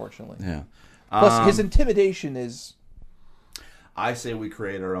 Oh. Unfortunately. Yeah. Plus, his intimidation is. I say we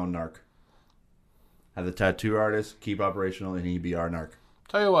create our own narc. Have the tattoo artist keep operational, and he be our narc.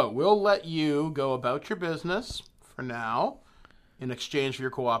 Tell you what, we'll let you go about your business for now, in exchange for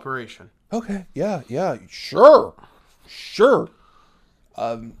your cooperation. Okay. Yeah. Sure.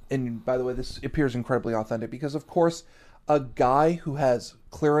 And by the way, this appears incredibly authentic because, of course, a guy who has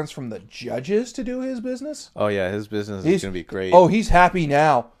clearance from the judges to do his business. Oh yeah, his business is going to be great. Oh, he's happy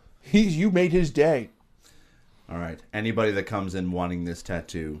now. You made his day. All right. Anybody that comes in wanting this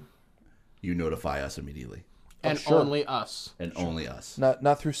tattoo, you notify us immediately, And sure. only us. and only us.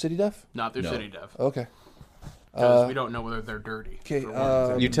 Not through City Def. Not through No. City Dev. Okay. Because we don't know whether they're dirty. Okay. for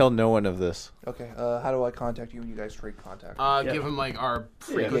one. You tell no one of this. Okay. How do I contact you when you guys trade contact? Give him like our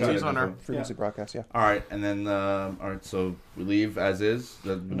frequencies on our. Frequency broadcast. Yeah. All right, and then all right. So we leave as is.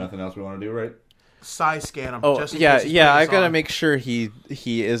 There's nothing else we want to do, right? Size scan him. Oh just in yeah, case he's yeah. putting I us gotta on. make sure he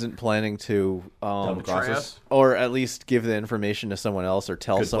isn't planning to Double cross Betray us. us. or at least give the information to someone else or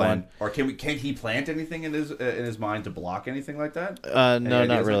tell Good someone. plan. Or can't he plant anything in his mind to block anything like that? No, Any not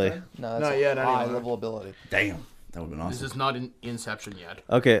ideas really. like that? No, that's Not a yet, high anyway. level ability. Damn, that would have been This awesome. is not in Inception yet.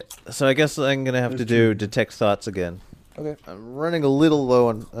 Okay, so I guess I'm gonna have to do detect thoughts again. Okay. I'm running a little low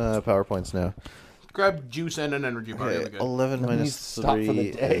on PowerPoints now. Grab juice and an energy bar. You'll be Okay, good. 11 That minus means stop for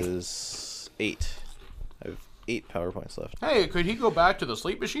the 3 day. is 8. I have 8 PowerPoints left. Hey, could he go back to the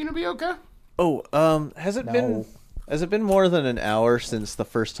sleep machine and be okay? Oh, has it No. been more than an hour since the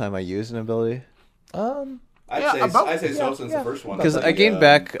first time I used an ability? I'd Yeah, say so since yeah. the first one. Because I gain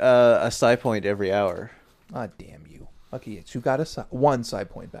back a psi point every hour. Ah, damn you. Okay, yes, you got one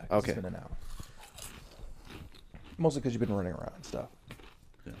side point back. Okay. It's been an hour. Mostly because you've been running around and stuff.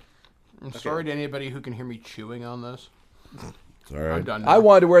 I'm sorry to anybody who can hear me chewing on this. All right. I'm done. I now.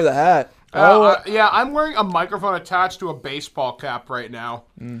 wanted to wear the hat. Yeah, I'm wearing a microphone attached to a baseball cap right now.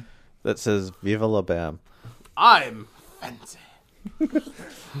 That says Viva la Bam. I'm fancy.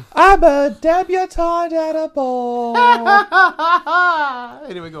 I'm a debutante at a ball.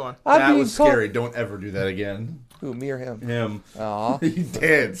 Anyway, go on. I'm That being was called- scary. Don't ever do that again. Who, me or him? Him. Aw. He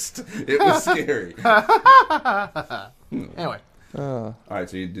danced. It was scary. Anyway, All right.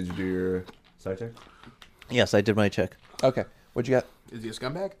 So did you do your side check? Yes, I did my check. Okay, what'd you got? is he a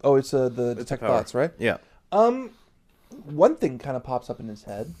scumbag? Oh, it's the detect power. thoughts, right? Yeah. One thing kind of pops up in his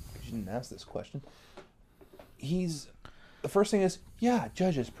head because you didn't ask this question. The first thing is, yeah,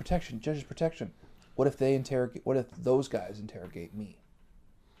 judges protection. What if they interrogate? What if those guys interrogate me?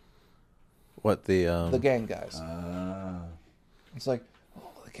 What the The gang guys. Ah. It's like, oh,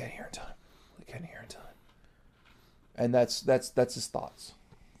 they can't hear in time. And that's his thoughts.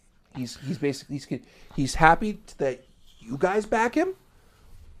 He's basically he's happy that you guys back him,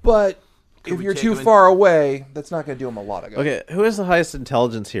 but if we you're take too him in- far away, that's not going to do him a lot of good. Okay, who has the highest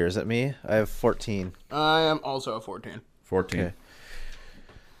intelligence here? Is it me? I have 14. I am also a 14. 14. Okay.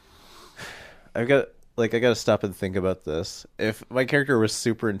 I gotta stop and think about this. If my character was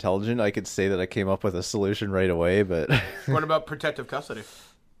super intelligent, I could say that I came up with a solution right away. But What about protective custody?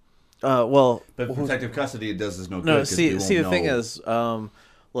 well, But protective custody, it does us no good. no. 'cause See, we won't the thing know. is,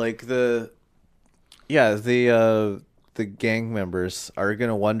 like the gang members are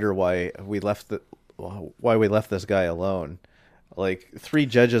gonna wonder why we left this guy alone. Like 3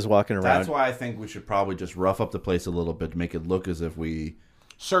 judges walking around. That's why I think we should probably just rough up the place a little bit to make it look as if we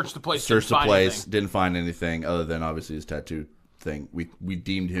Search the place. searched the didn't find place, anything. didn't find anything other than obviously his tattoo thing. We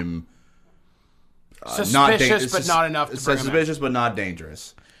deemed him Suspicious, but not enough to bring him in. suspicious, but not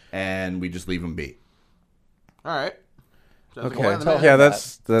dangerous, and we just leave him be. All right. Sounds like a Okay. plan to me. Yeah,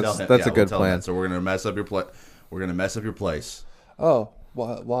 that's Tell him- a yeah, good we'll tell him plan. that. So we're gonna mess up your We're gonna mess up your place, Oh,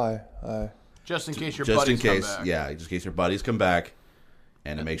 why? Just in case your just in buddies come case. back. Yeah, just in case your buddies come back,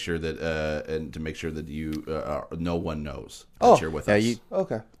 and to make sure that you no one knows that Oh. you're with Yeah, us. you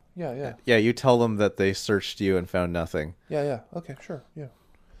Okay. Yeah. Yeah, you tell them that they searched you and found nothing. Yeah. Okay, sure. Yeah.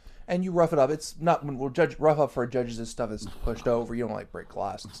 And you rough it up. It's not when rough up for judges. This stuff is pushed over. You don't like break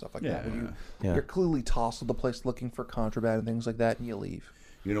glass and stuff like that. But Yeah. you're clearly tossed to the place looking for contraband and things like that, and you leave.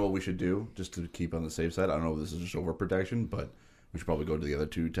 You know what we should do, just to keep on the safe side? I don't know if this is just overprotection, but we should probably go to the other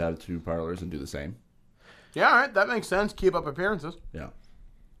 2 tattoo parlors and do the same. Yeah, all right. That makes sense. Keep up appearances. Yeah.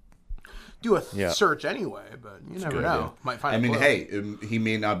 Do a Yeah. search anyway, but you never Good know. idea. Might find I a mean, clue. hey, he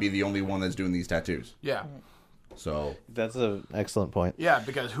may not be the only one that's doing these tattoos. Yeah. So, That's an excellent point. Yeah,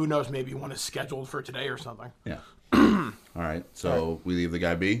 because who knows, maybe one is scheduled for today or something. yeah. All right. So, we leave the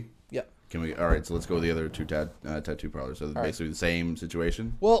guy be? Yep. Can we? All right. So, let's go to the other 2 tattoo parlors. So, they're basically the same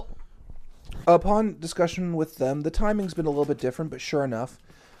situation. Well, upon discussion with them, the timing's been a little bit different, but sure enough,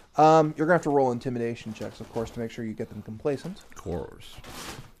 you're gonna have to roll intimidation checks, of course, to make sure you get them complacent. Of course.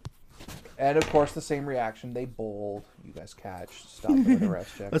 And of course, the same reaction. They bold. You guys catch. Stop them with a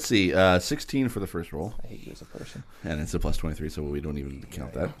rest check. Let's see. 16 for the first roll. I hate you as a person. And it's a plus 23, so we don't even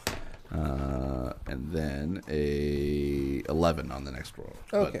count that. And then a 11 on the next roll.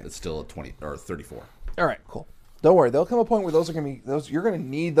 Okay. But it's still a 20 or 34. All right, cool. Don't worry. There'll come a point where those are gonna be those. You're gonna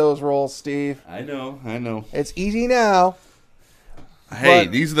need those rolls, Steve. I know. It's easy now. Hey,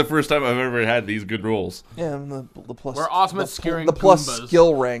 But- these are the first time I've ever had these good rolls. Yeah, and the plus. We're awesome at the scaring The plus Goombas.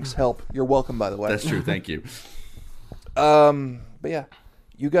 skill ranks help. You're welcome, by the way. That's true. Thank you. But yeah,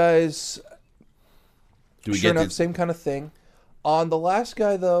 you guys. Do we Sure get enough, the, same kind of thing. On the last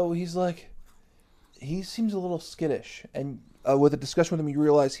guy, though, he seems a little skittish, and with a discussion with him, you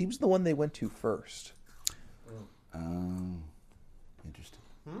realize he was the one they went to first. Interesting.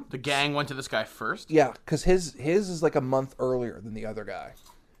 The gang went to this guy first. Yeah, because his is like a month earlier than the other guy.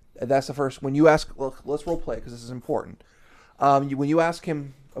 And that's the first. When you ask, look, let's role play because this is important. When you ask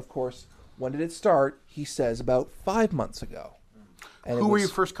him, of course, when did it start? He says about 5 months ago. And Who were you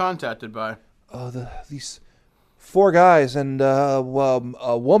first contacted by? These 4 guys and a woman.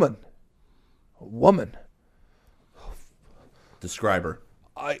 A woman. Describe her.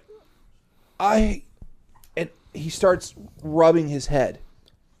 And he starts rubbing his head.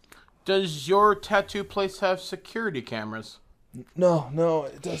 Does your tattoo place have security cameras? No,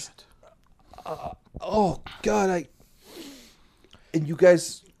 it does. Oh God, and you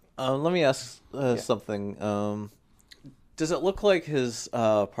guys. Let me ask something. Does it look like his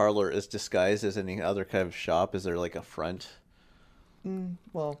parlor is disguised as any other kind of shop? Is there like a front?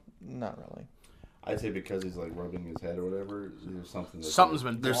 Well, not really. I'd say because he's like rubbing his head or whatever. There's something. Something's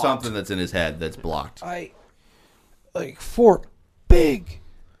been There's blocked. something that's in his head that's blocked. Like 4 big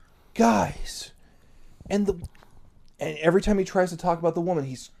guys, and every time he tries to talk about the woman,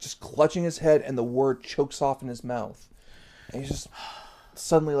 he's just clutching his head, and the word chokes off in his mouth, and he's just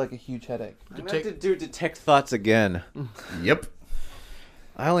suddenly like a huge headache. I'm gonna have to do detect thoughts again. Yep.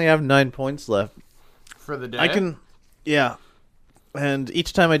 I only have 9 points left. For the day? I can, yeah. And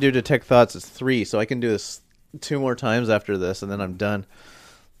each time I do detect thoughts, it's 3, so I can do this 2 more times after this, and then I'm done.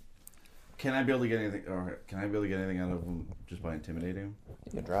 Can I be able to get anything? Or can I be able to get anything out of him just by intimidating him?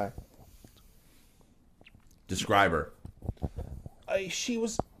 You can try. Describe her. She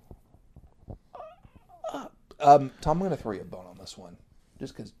was. Tom, I'm going to throw you a bone on this one,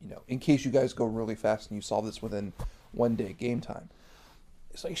 just because in case you guys go really fast and you solve this within 1 day game time.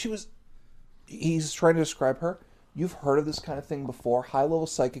 It's like she was. He's trying to describe her. You've heard of this kind of thing before. High-level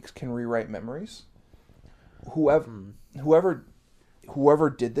psychics can rewrite memories. Whoever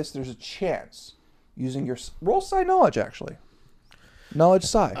did this, there's a chance using your roll psi knowledge. Actually, knowledge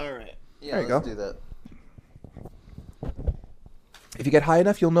psi. All right. Yeah, There you let's go. do that. If you get high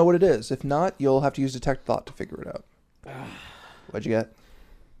enough, you'll know what it is. If not, you'll have to use detect thought to figure it out. What'd you get?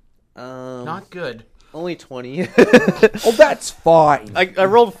 Not good. Only 20. Oh, that's fine. I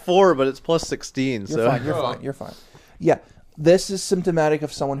rolled 4, but it's plus 16. You're So fine. You're fine. You're fine. Yeah, this is symptomatic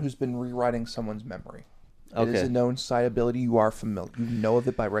of someone who's been rewriting someone's memory. It is Okay. a known psi ability. You are familiar. You know of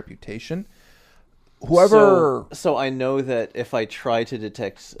it by reputation. Whoever. So I know that if I try to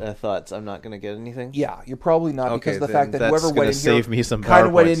detect thoughts, I'm not going to get anything. Yeah, you're probably not because Okay, of the then fact that that's whoever gonna went in save here me some kind of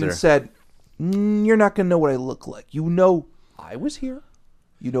power went points in and there. said, "You're not going to know what I look like. You know I was here.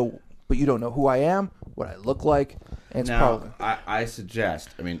 You know, but you don't know who I am, what I look like." And it's Now, probably I suggest.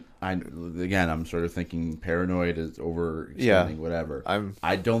 I mean, I'm sort of thinking paranoid is overextending, Yeah. whatever.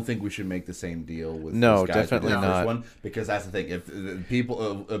 I don't think we should make the same deal with No, this guy as we did definitely the first not. one, because that's the thing. If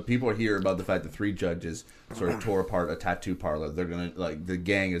people hear about the fact that 3 judges sort of tore apart a tattoo parlor, they're gonna the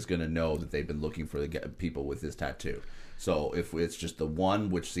gang is gonna know that they've been looking for the people with this tattoo. So if it's just the one,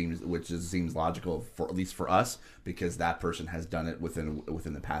 which seems logical for at least for us, because that person has done it within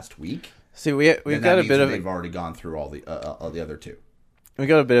the past week. See, we've Then got that a means bit that of they've already gone through all the other 2. we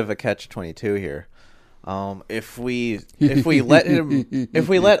got a bit of a catch-22 here. If we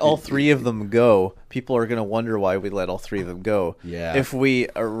let all 3 of them go, people are going to wonder why we let all 3 of them go. Yeah. If we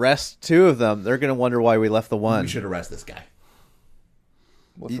arrest 2 of them, they're going to wonder why we left the one. We should arrest this guy.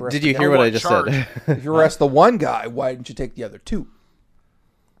 with the rest Did of you the hear gang. what I what just charge? said? If you arrest the one guy, why didn't you take the other 2?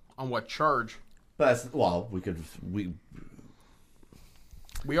 On what charge? But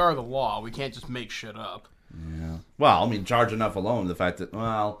We are the law. We can't just make shit up. yeah. Well, I mean, charge enough alone. The fact that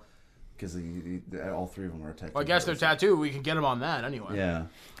because all 3 of them are tattooed. Well, I guess they're tattooed. We can get them on that anyway. Yeah.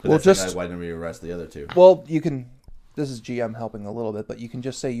 But Well, that's just- why didn't we arrest the other 2? Well, you can. This is GM helping a little bit, but you can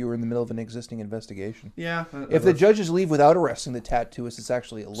just say you were in the middle of an existing investigation. Yeah. If the judges leave without arresting the tattooist, it's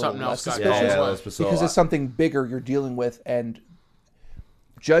actually a little Something less else got suspicious called. that's because it's something bigger you're dealing with, and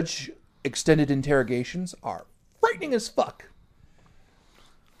judge extended interrogations are frightening as fuck.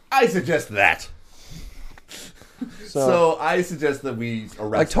 I suggest that. So I suggest that we arrest.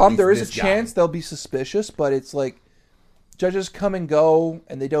 Like at Tom, least there is a this guy. chance they'll be suspicious, but it's like judges come and go,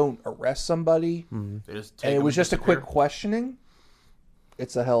 and they don't arrest somebody, They just take and it them was and just a quick disappear. questioning.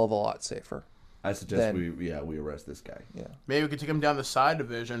 It's a hell of a lot safer. I suggest then- we arrest this guy. Yeah. Maybe we could take them down the side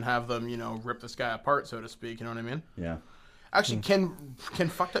division, have them, rip this guy apart, so to speak. You know what I mean? Yeah. Actually, can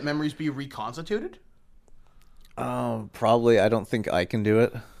fucked up memories be reconstituted? Probably. I don't think I can do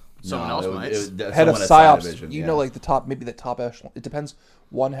it. Someone else might. Head of someone at side psyops, division, you yeah. know, like the top echelon. It depends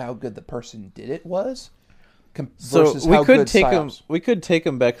how good the person did it was, So versus we how could good take them. psyops. We could take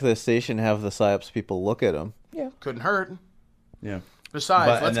them back to the station, have the psyops people look at them. Yeah, Couldn't hurt. Yeah. Besides,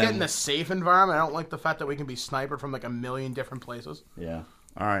 But- let's and get in then- a safe environment. I don't like the fact that we can be sniped from like a million different places. Yeah.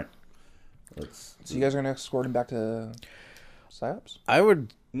 All right. Let's. so you guys are gonna escort him back to psyops. I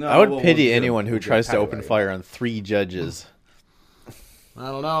would. No, I would we'll pity get 'em- anyone who we'll get tries to Patty open wagon. fire on 3 judges. I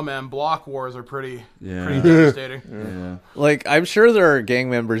don't know, man. Block wars are pretty Yeah. devastating. Yeah. Like, I'm sure there are gang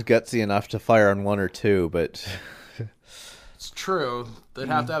members gutsy enough to fire on 1 or 2, but It's true. They'd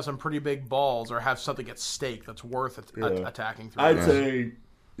have to have some pretty big balls or have something at stake that's worth attacking through. I'd say.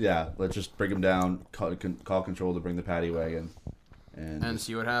 Yeah. Let's just bring him down. Call control to bring the paddy wagon, and just,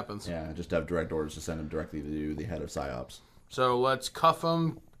 see what happens. yeah, just have direct orders to send him directly to the head of psyops. So let's cuff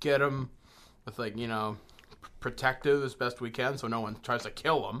him, get him with protective as best we can, so no one tries to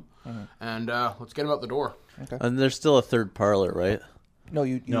kill him, and let's get him out the door. and there's still a 3rd parlor, right? No,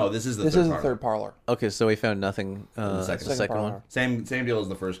 you. No, this is the this third is the parlor. third parlor. Okay, so we found nothing. The The second second parlor. one. Same deal as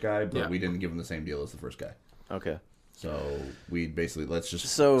the first guy, but Yeah. we didn't give him the same deal as the first guy. Okay. So we basically let's just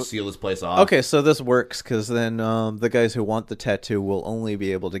So- seal this place off. Okay, so this works because then the guys who want the tattoo will only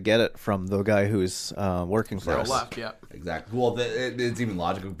be able to get it from the guy who's working for So us. left, yeah. Exactly. Well, it's even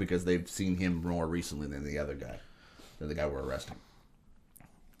logical because they've seen him more recently than the other guy, than the guy we're arresting.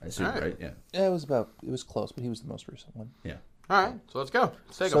 I assume, All right. right? Yeah. Yeah, it was close, but he was the most recent one. Yeah. All right, so let's go.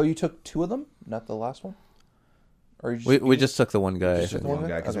 Let's take So him. you took 2 of them, not the last one, or We just took the one guy. I Just think. one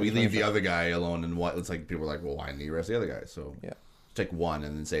guy because Okay, we leave fine. the other guy alone, and what it's like people are like, well, why didn't you arrest the other guy? So Yeah. take one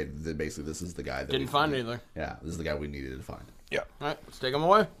and then say that basically this is the guy that Didn't find anything. Yeah, this is the guy we needed to find. All right, let's take him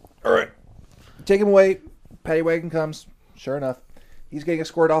away. All right. Take him away. Paddy wagon comes. Sure enough, he's getting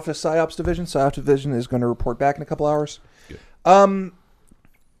escorted off to psyops division. Psyops division is going to report back in a couple hours. Good.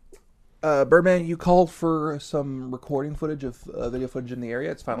 Birdman, you called for some recording footage of video footage in the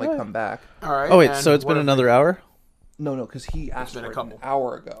area. It's finally Right. come back. All right. Oh wait, and so it's what been if- another hour? No, because he asked been for a it couple. an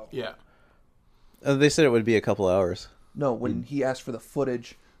hour ago. Yeah. They said it would be a couple hours. No, when he asked for the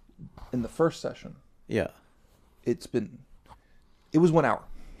footage in the first session, Yeah. it was 1 hour.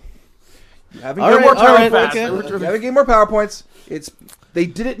 You haven't All gained right, more all right, PowerPoints. okay. You haven't gained more PowerPoints. They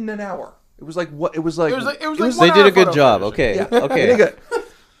did it in an hour. It was like what? It was like It was like They 1 did hour a good photo job. footage. Okay. yeah. Okay. They did good.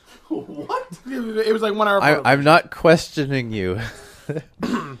 What? It was like 1 hour. I'm not questioning you.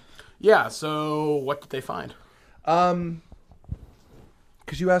 Yeah. So what did they find? Because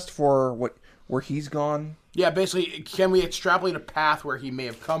you asked for where he's gone. Yeah, basically, can we extrapolate a path where he may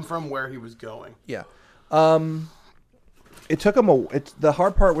have come from, where he was going? Yeah. It took him the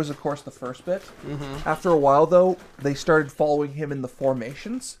hard part was, of course, the first bit. Mm-hmm. After a while, though, they started following him in the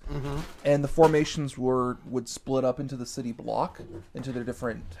formations, and the formations would split up into the city block, into their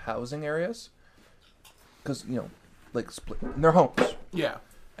different housing areas, because like split in their homes. Yeah.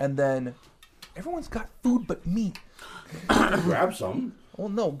 And then everyone's got food but me. Grab some. Well,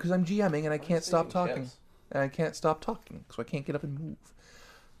 no, because I'm GMing and I can't stop talking. And I can't stop talking, so I can't get up and move.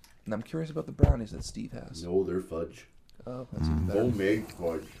 And I'm curious about the brownies that Steve has. No, they're fudge. Oh, that's even better. Homemade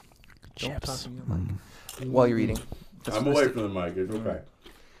fudge. Don't talk to me on mic while you're eating. I'm away from the mic. It's okay.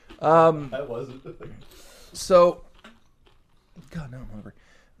 That wasn't the thing. So, God, no, I'm hungry.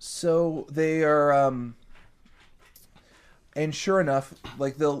 So they are, and sure enough,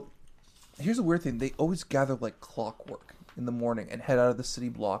 like here's the weird thing: they always gather like clockwork in the morning and head out of the city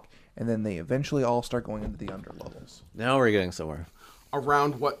block, and then they eventually all start going into the underlevels. Now we're getting somewhere.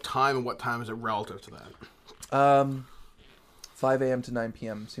 Around what time, and what time is it relative to that? 5 a.m. to 9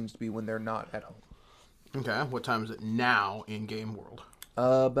 p.m. seems to be when they're not at home. Okay, what time is it now in Game World?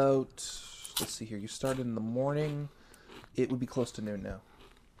 About, let's see here, you started in the morning. It would be close to noon now.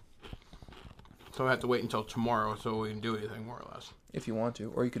 So I have to wait until tomorrow so we can do anything, more or less. If you want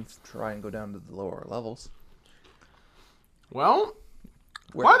to. Or you can try and go down to the lower levels. Well,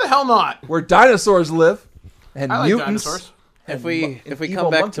 why the hell not? Where dinosaurs live. And I like mutants. dinosaurs. If we evil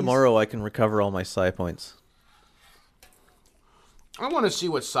come back monkeys. tomorrow, I can recover all my psi points. I want to see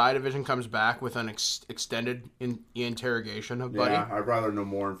what Psi Division comes back with an extended interrogation of Buddy. Yeah, I'd rather know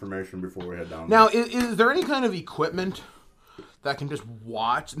more information before we head down Now, there. is there any kind of equipment that can just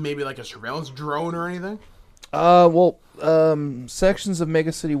watch, maybe like a surveillance drone or anything? Sections of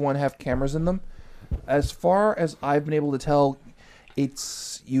Mega City 1 have cameras in them. As far as I've been able to tell,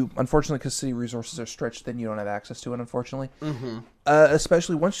 unfortunately, because city resources are stretched thin, you don't have access to it, unfortunately. Mm-hmm.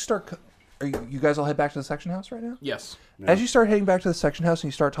 Especially once you start... Are you guys all head back to the section house right now? Yes. As you start heading back to the section house and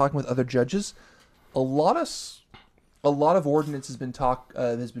you start talking with other judges, a lot of ordnance has been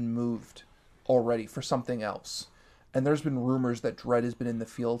moved already for something else. And there's been rumors that Dredd has been in the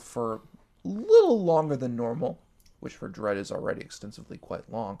field for a little longer than normal, which for Dredd is already extensively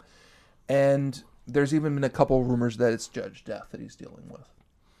quite long. And there's even been a couple of rumors that it's Judge Death that he's dealing with.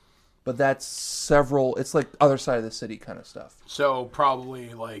 But it's like other side of the city kind of stuff. So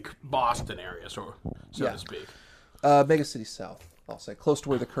probably like Boston area, so Yeah. to speak. Mega City South, I'll say. Close to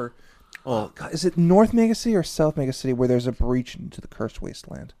where the Oh, God, is it North Mega City or South Mega City where there's a breach into the Cursed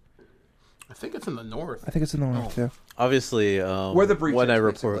Wasteland? I think it's in the north. I think it's in the north, too. Obviously, Where the breach when is, I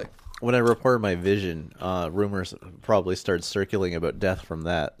report basically. when I report my vision, rumors probably start circulating about death from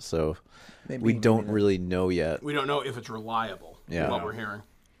that. So Maybe we don't not. really know yet. We don't know if it's reliable. Yeah. What we're hearing.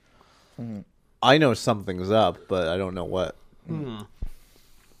 I know something's up, but I don't know what. Let's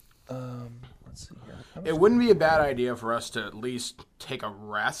see here. It wouldn't be a bad idea for us to at least take a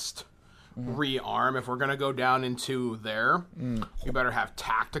rest, rearm. If we're going to go down into there, we better have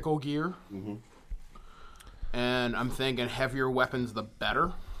tactical gear. Mm-hmm. And I'm thinking heavier weapons, the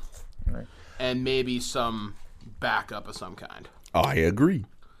better. Right. And maybe some backup of some kind. I agree.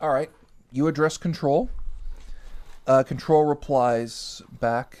 All right. You address Control. Control replies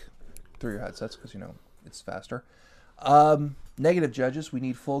back through your headsets because, it's faster. Negative judges. We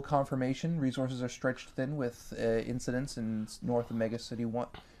need full confirmation. Resources are stretched thin with incidents in north of Mega City 1,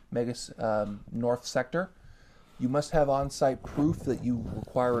 North Sector. You must have on-site proof that you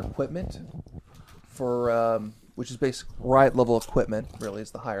require equipment for, which is basic riot level equipment, really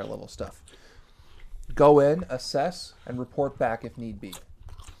is the higher level stuff. Go in, assess, and report back if need be.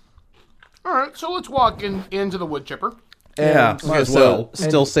 All right, so let's walk into the wood chipper. Yeah, And- might as So well.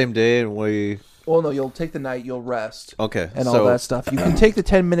 still same day, and we Well, no, you'll take the night, you'll rest. okay. And so, all that stuff. You can take the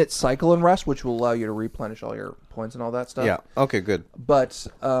 10-minute cycle and rest, which will allow you to replenish all your points and all that stuff. Yeah. Okay. Good. But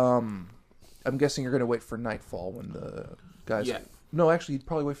I'm guessing you're going to wait for nightfall when the guys... Yeah. No, actually, you'd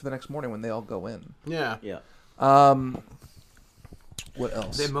probably wait for the next morning when they all go in. Yeah. Yeah. What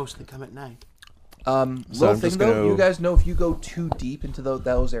else? They mostly come at night. So Little I'm thing, just though, gonna- you guys know if you go too deep into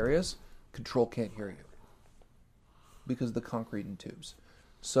those areas, Control can't hear you. Because of the concrete and tubes.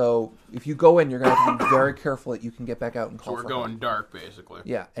 So if you go in, you're going to have to be very careful that you can get back out and So call we're for going help. dark, basically.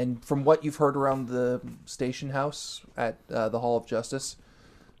 Yeah, and from what you've heard around the station house at the Hall of Justice,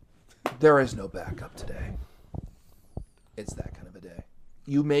 there is no backup today. It's that kind of a day.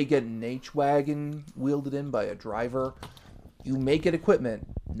 You may get an H-Wagon wielded in by a driver, You make it equipment.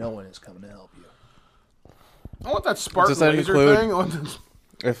 No one is coming to help you. I want that Spartan Does that laser include- thing.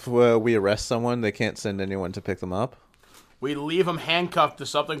 If we arrest someone, they can't send anyone to pick them up. We leave them handcuffed to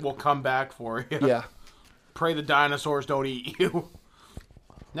something. We'll come back for you. Yeah. Pray the dinosaurs don't eat you.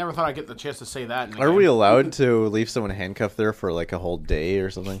 Never thought I'd get the chance to say that. In the Are game. we allowed to leave someone handcuffed there for like a whole day or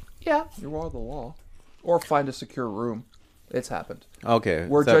something? Yeah. You are the law. Or find a secure room. It's happened. Okay.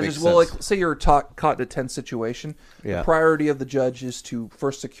 Where that judges makes will, sense. say you're caught in a tense situation. Yeah. The priority of the judge is to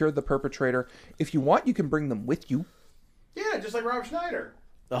first secure the perpetrator. If you want, you can bring them with you. Yeah, just like Rob Schneider.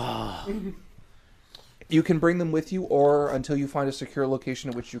 You can bring them with you, or until you find a secure location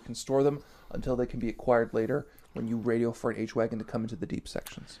in which you can store them, until they can be acquired later when you radio for an H-Wagon to come into the deep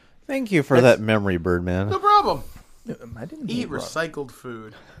sections. Thank you for that memory, Birdman. No problem. I didn't Eat mean it, Rob. recycled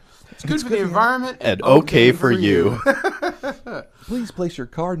food. It's good for the environment And okay for you. Please place your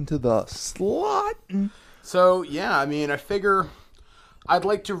card into the slot. So yeah, I mean, I figure I'd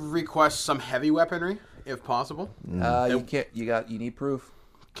like to request some heavy weaponry if possible. You can't. You need proof.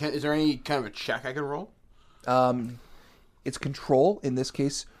 Is there any kind of a check I can roll? It's control in this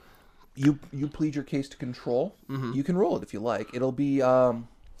case. You plead your case to control. Mm-hmm. You can roll it if you like. It'll be Yeah,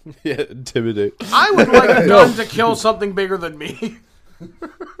 intimidate. I would like a gun to kill something bigger than me.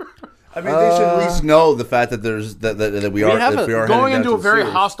 I mean, they should at least know the fact that there's that we are have if we are Going heading down into a to very the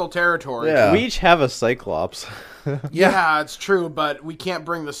sewers. hostile territory. Yeah. We each have a Cyclops. Yeah, it's true, but we can't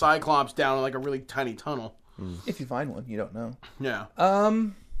bring the Cyclops down in like a really tiny tunnel. if you find one. You don't know. Yeah.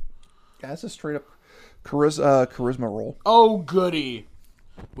 That's a straight up charisma roll. Oh, goody.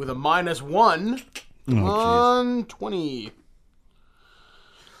 With a -1 on 20.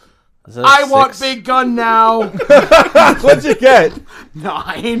 Is that a I want 6? big gun now. What'd you get?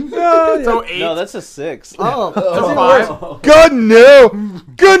 9. So 8. No, that's a 6. Oh, so 5. Good no.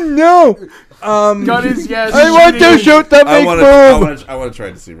 Good no. Gun is yes. I want to shooting. shoot the big boom. I want to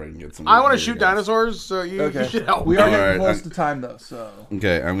try to see if I can get some. I want to shoot dinosaurs, so you should help We me. are getting Alright, close to time though, so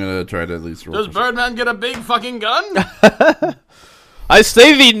Okay, I'm gonna try to at least roll. Does for Birdman get a big fucking gun? I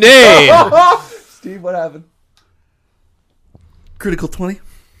say thee nay. Steve, what happened? critical 20.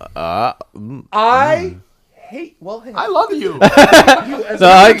 I hate. Well, hang on. I love you. No,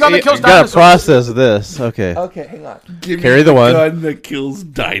 I gun that kills gotta dinosaurs. process this. Okay. Okay, hang on. Give Carry me the one. gun that kills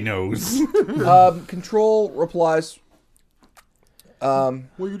dinos. Control replies. Well,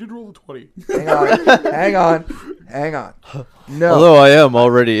 you did roll a 20. Hang on. No. Although I am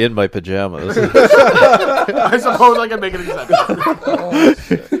already in my pajamas. I suppose I can make an exception.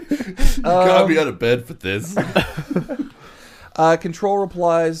 You got me out of bed for this. Control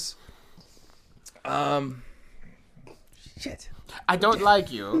replies. Shit. I don't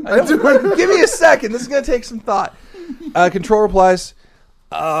like you. Give me a second. This is gonna take some thought. Control replies.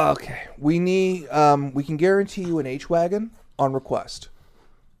 Okay, we need. We can guarantee you an H-Wagon on request,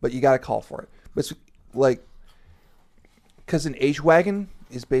 but you got to call for it. But it's like, because an H-Wagon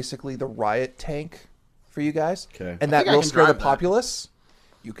is basically the riot tank for you guys, Okay. and I that think I will can scare the drive that. populace.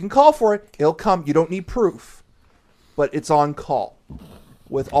 You can call for it. It'll come. You don't need proof, but it's on call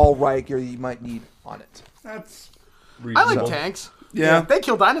with all riot gear you might need on it. That's I reasonable. like tanks. Yeah. They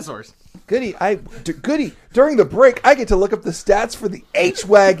kill dinosaurs. Goody, Goody. During the break, I get to look up the stats for the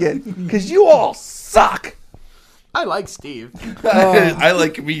H-Wagon because you all suck. I like Steve. I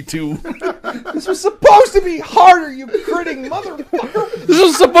like me too. This was supposed to be harder, you gritting motherfucker. This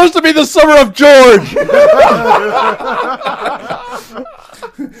was supposed to be the summer of George.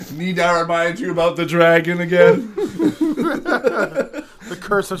 Need I remind you about the dragon again? The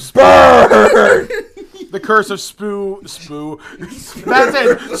curse of Spoo. The curse of Spoo. That's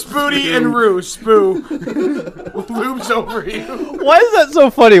it. Spooty and Roo. Spoo. Loops over you. Why is that so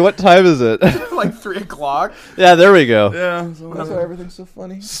funny? What time is it? Like 3 o'clock. Yeah, there we go. Yeah. That's why everything's so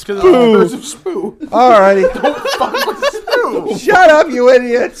funny. Because of the curse of Spoo. Alrighty. Fuck with Spoo. Shut up, you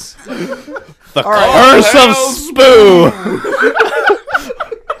idiots. The curse of Spoo.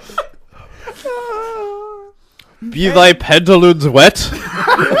 Be thy pantaloons wet.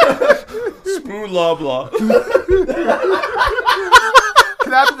 Spoo blah blah. Can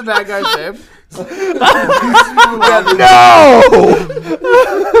I have the bad guy's name? No!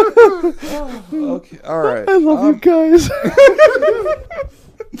 Okay, alright. I love you guys.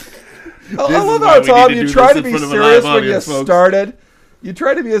 I love is how, why we Tom, need to you do tried this to in be front of a serious live when you audience, folks. started. You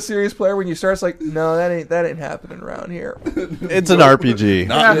tried to be a serious player when you start. It's like, no, that ain't happening around here. It's an RPG.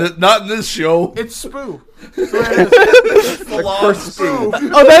 Not in this show. It's Spoo. Spoo.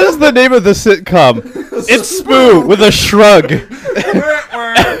 Oh, that is the name of the sitcom. It's Spoo with a shrug.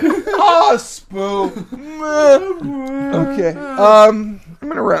 Oh, Spoo. Okay.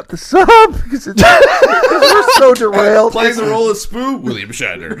 going to wrap this up because we're so derailed. Playing the role of Spoo, William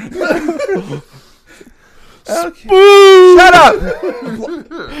Shatner. Okay. Shut up!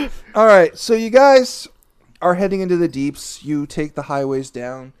 All right, so you guys are heading into the deeps. You take the highways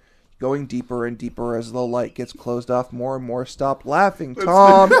down, going deeper and deeper as the light gets closed off more and more. Stop laughing,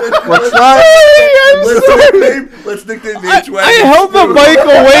 Tom. We're trying. Let's nickname the H-Wagon. I held the mic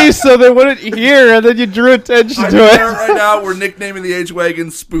away so they wouldn't hear, and then you drew attention to it. Right now, we're nicknaming the H-Wagon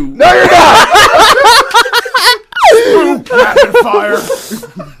Spoo. No, you're not! Rapid fire.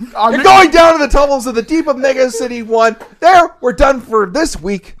 You're going down to the tunnels of the deep of Mega City 1. There, we're done for this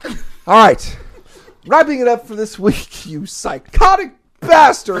week. All right. Wrapping it up for this week, you psychotic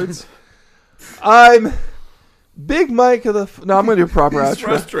bastards. I'm Big Mike of the... No, I'm going to do a proper He's outro.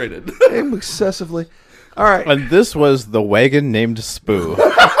 frustrated. I'm excessively... All right. And this was the wagon named Spoo.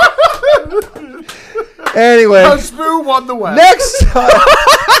 Anyway. Spoo won the West. Next time...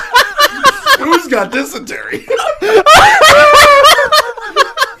 Who's got dysentery?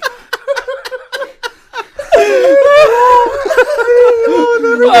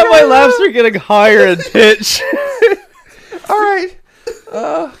 My laughs are getting higher in pitch. All right. Okay,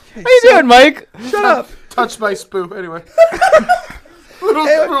 How you doing, Mike? Shut up. Touched by Spoo. Anyway. Hey, we're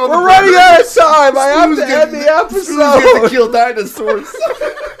running out of time. I have to end the Who's getting to episode. kill dinosaurs?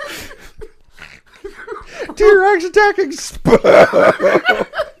 T-Rex attacking Spoo.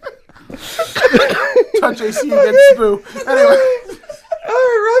 Touch AC against Spoo. Anyway. All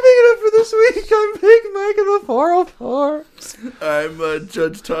right, wrapping it up for this week. I'm Big Mike of the 404. I'm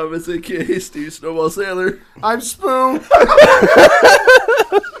Judge Thomas, a.k.a. Steve Snowball Sailor. I'm Spoo.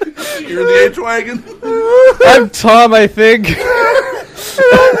 You're the H-Wagon. I'm Tom, I think. These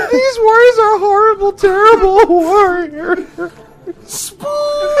warriors are horrible, terrible warriors.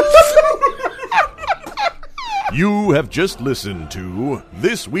 You have just listened to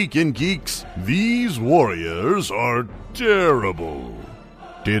This Week in Geeks. These warriors are terrible.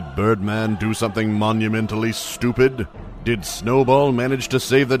 Did Birdman do something monumentally stupid? Did Snowball manage to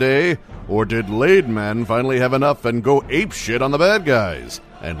save the day? Or did Laidman finally have enough and go apeshit on the bad guys?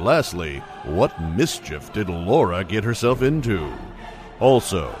 And lastly, what mischief did Laura get herself into?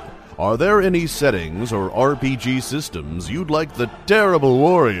 Also, are there any settings or RPG systems you'd like the terrible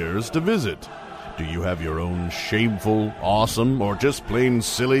warriors to visit? Do you have your own shameful, awesome, or just plain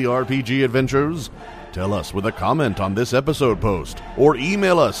silly RPG adventures? Tell us with a comment on this episode post, or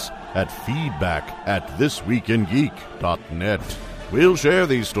email us at feedback@thisweekingeek.net. We'll share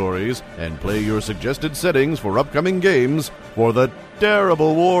these stories and play your suggested settings for upcoming games for the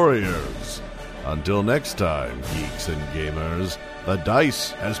terrible warriors. Until next time, geeks and gamers, the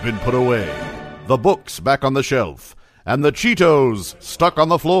dice has been put away, the books back on the shelf, and the Cheetos stuck on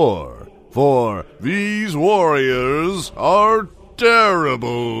the floor. For these warriors are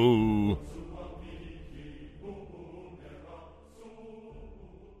terrible.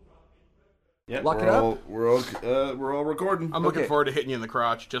 Yep, Lock it up. We're all recording. I'm looking Okay. forward to hitting you in the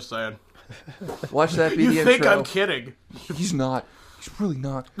crotch. Just saying. Watch that be You the think intro. I'm kidding? He's not. He's really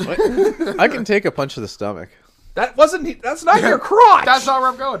not. I can take a punch to the stomach. That wasn't. That's not your crotch. That's not where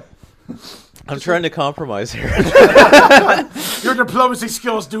I'm going. I'm trying to compromise here. Your diplomacy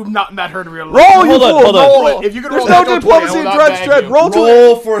skills do not matter in real life. Roll, you Hold on, fool. hold on. Roll Roll. it. If you can There's roll no that, diplomacy in Dredge Dread. Roll to it.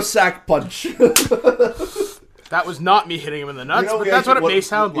 Roll for a sack punch. That was not me hitting him in the nuts, but that's what it may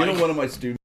sound like. You know, one of my students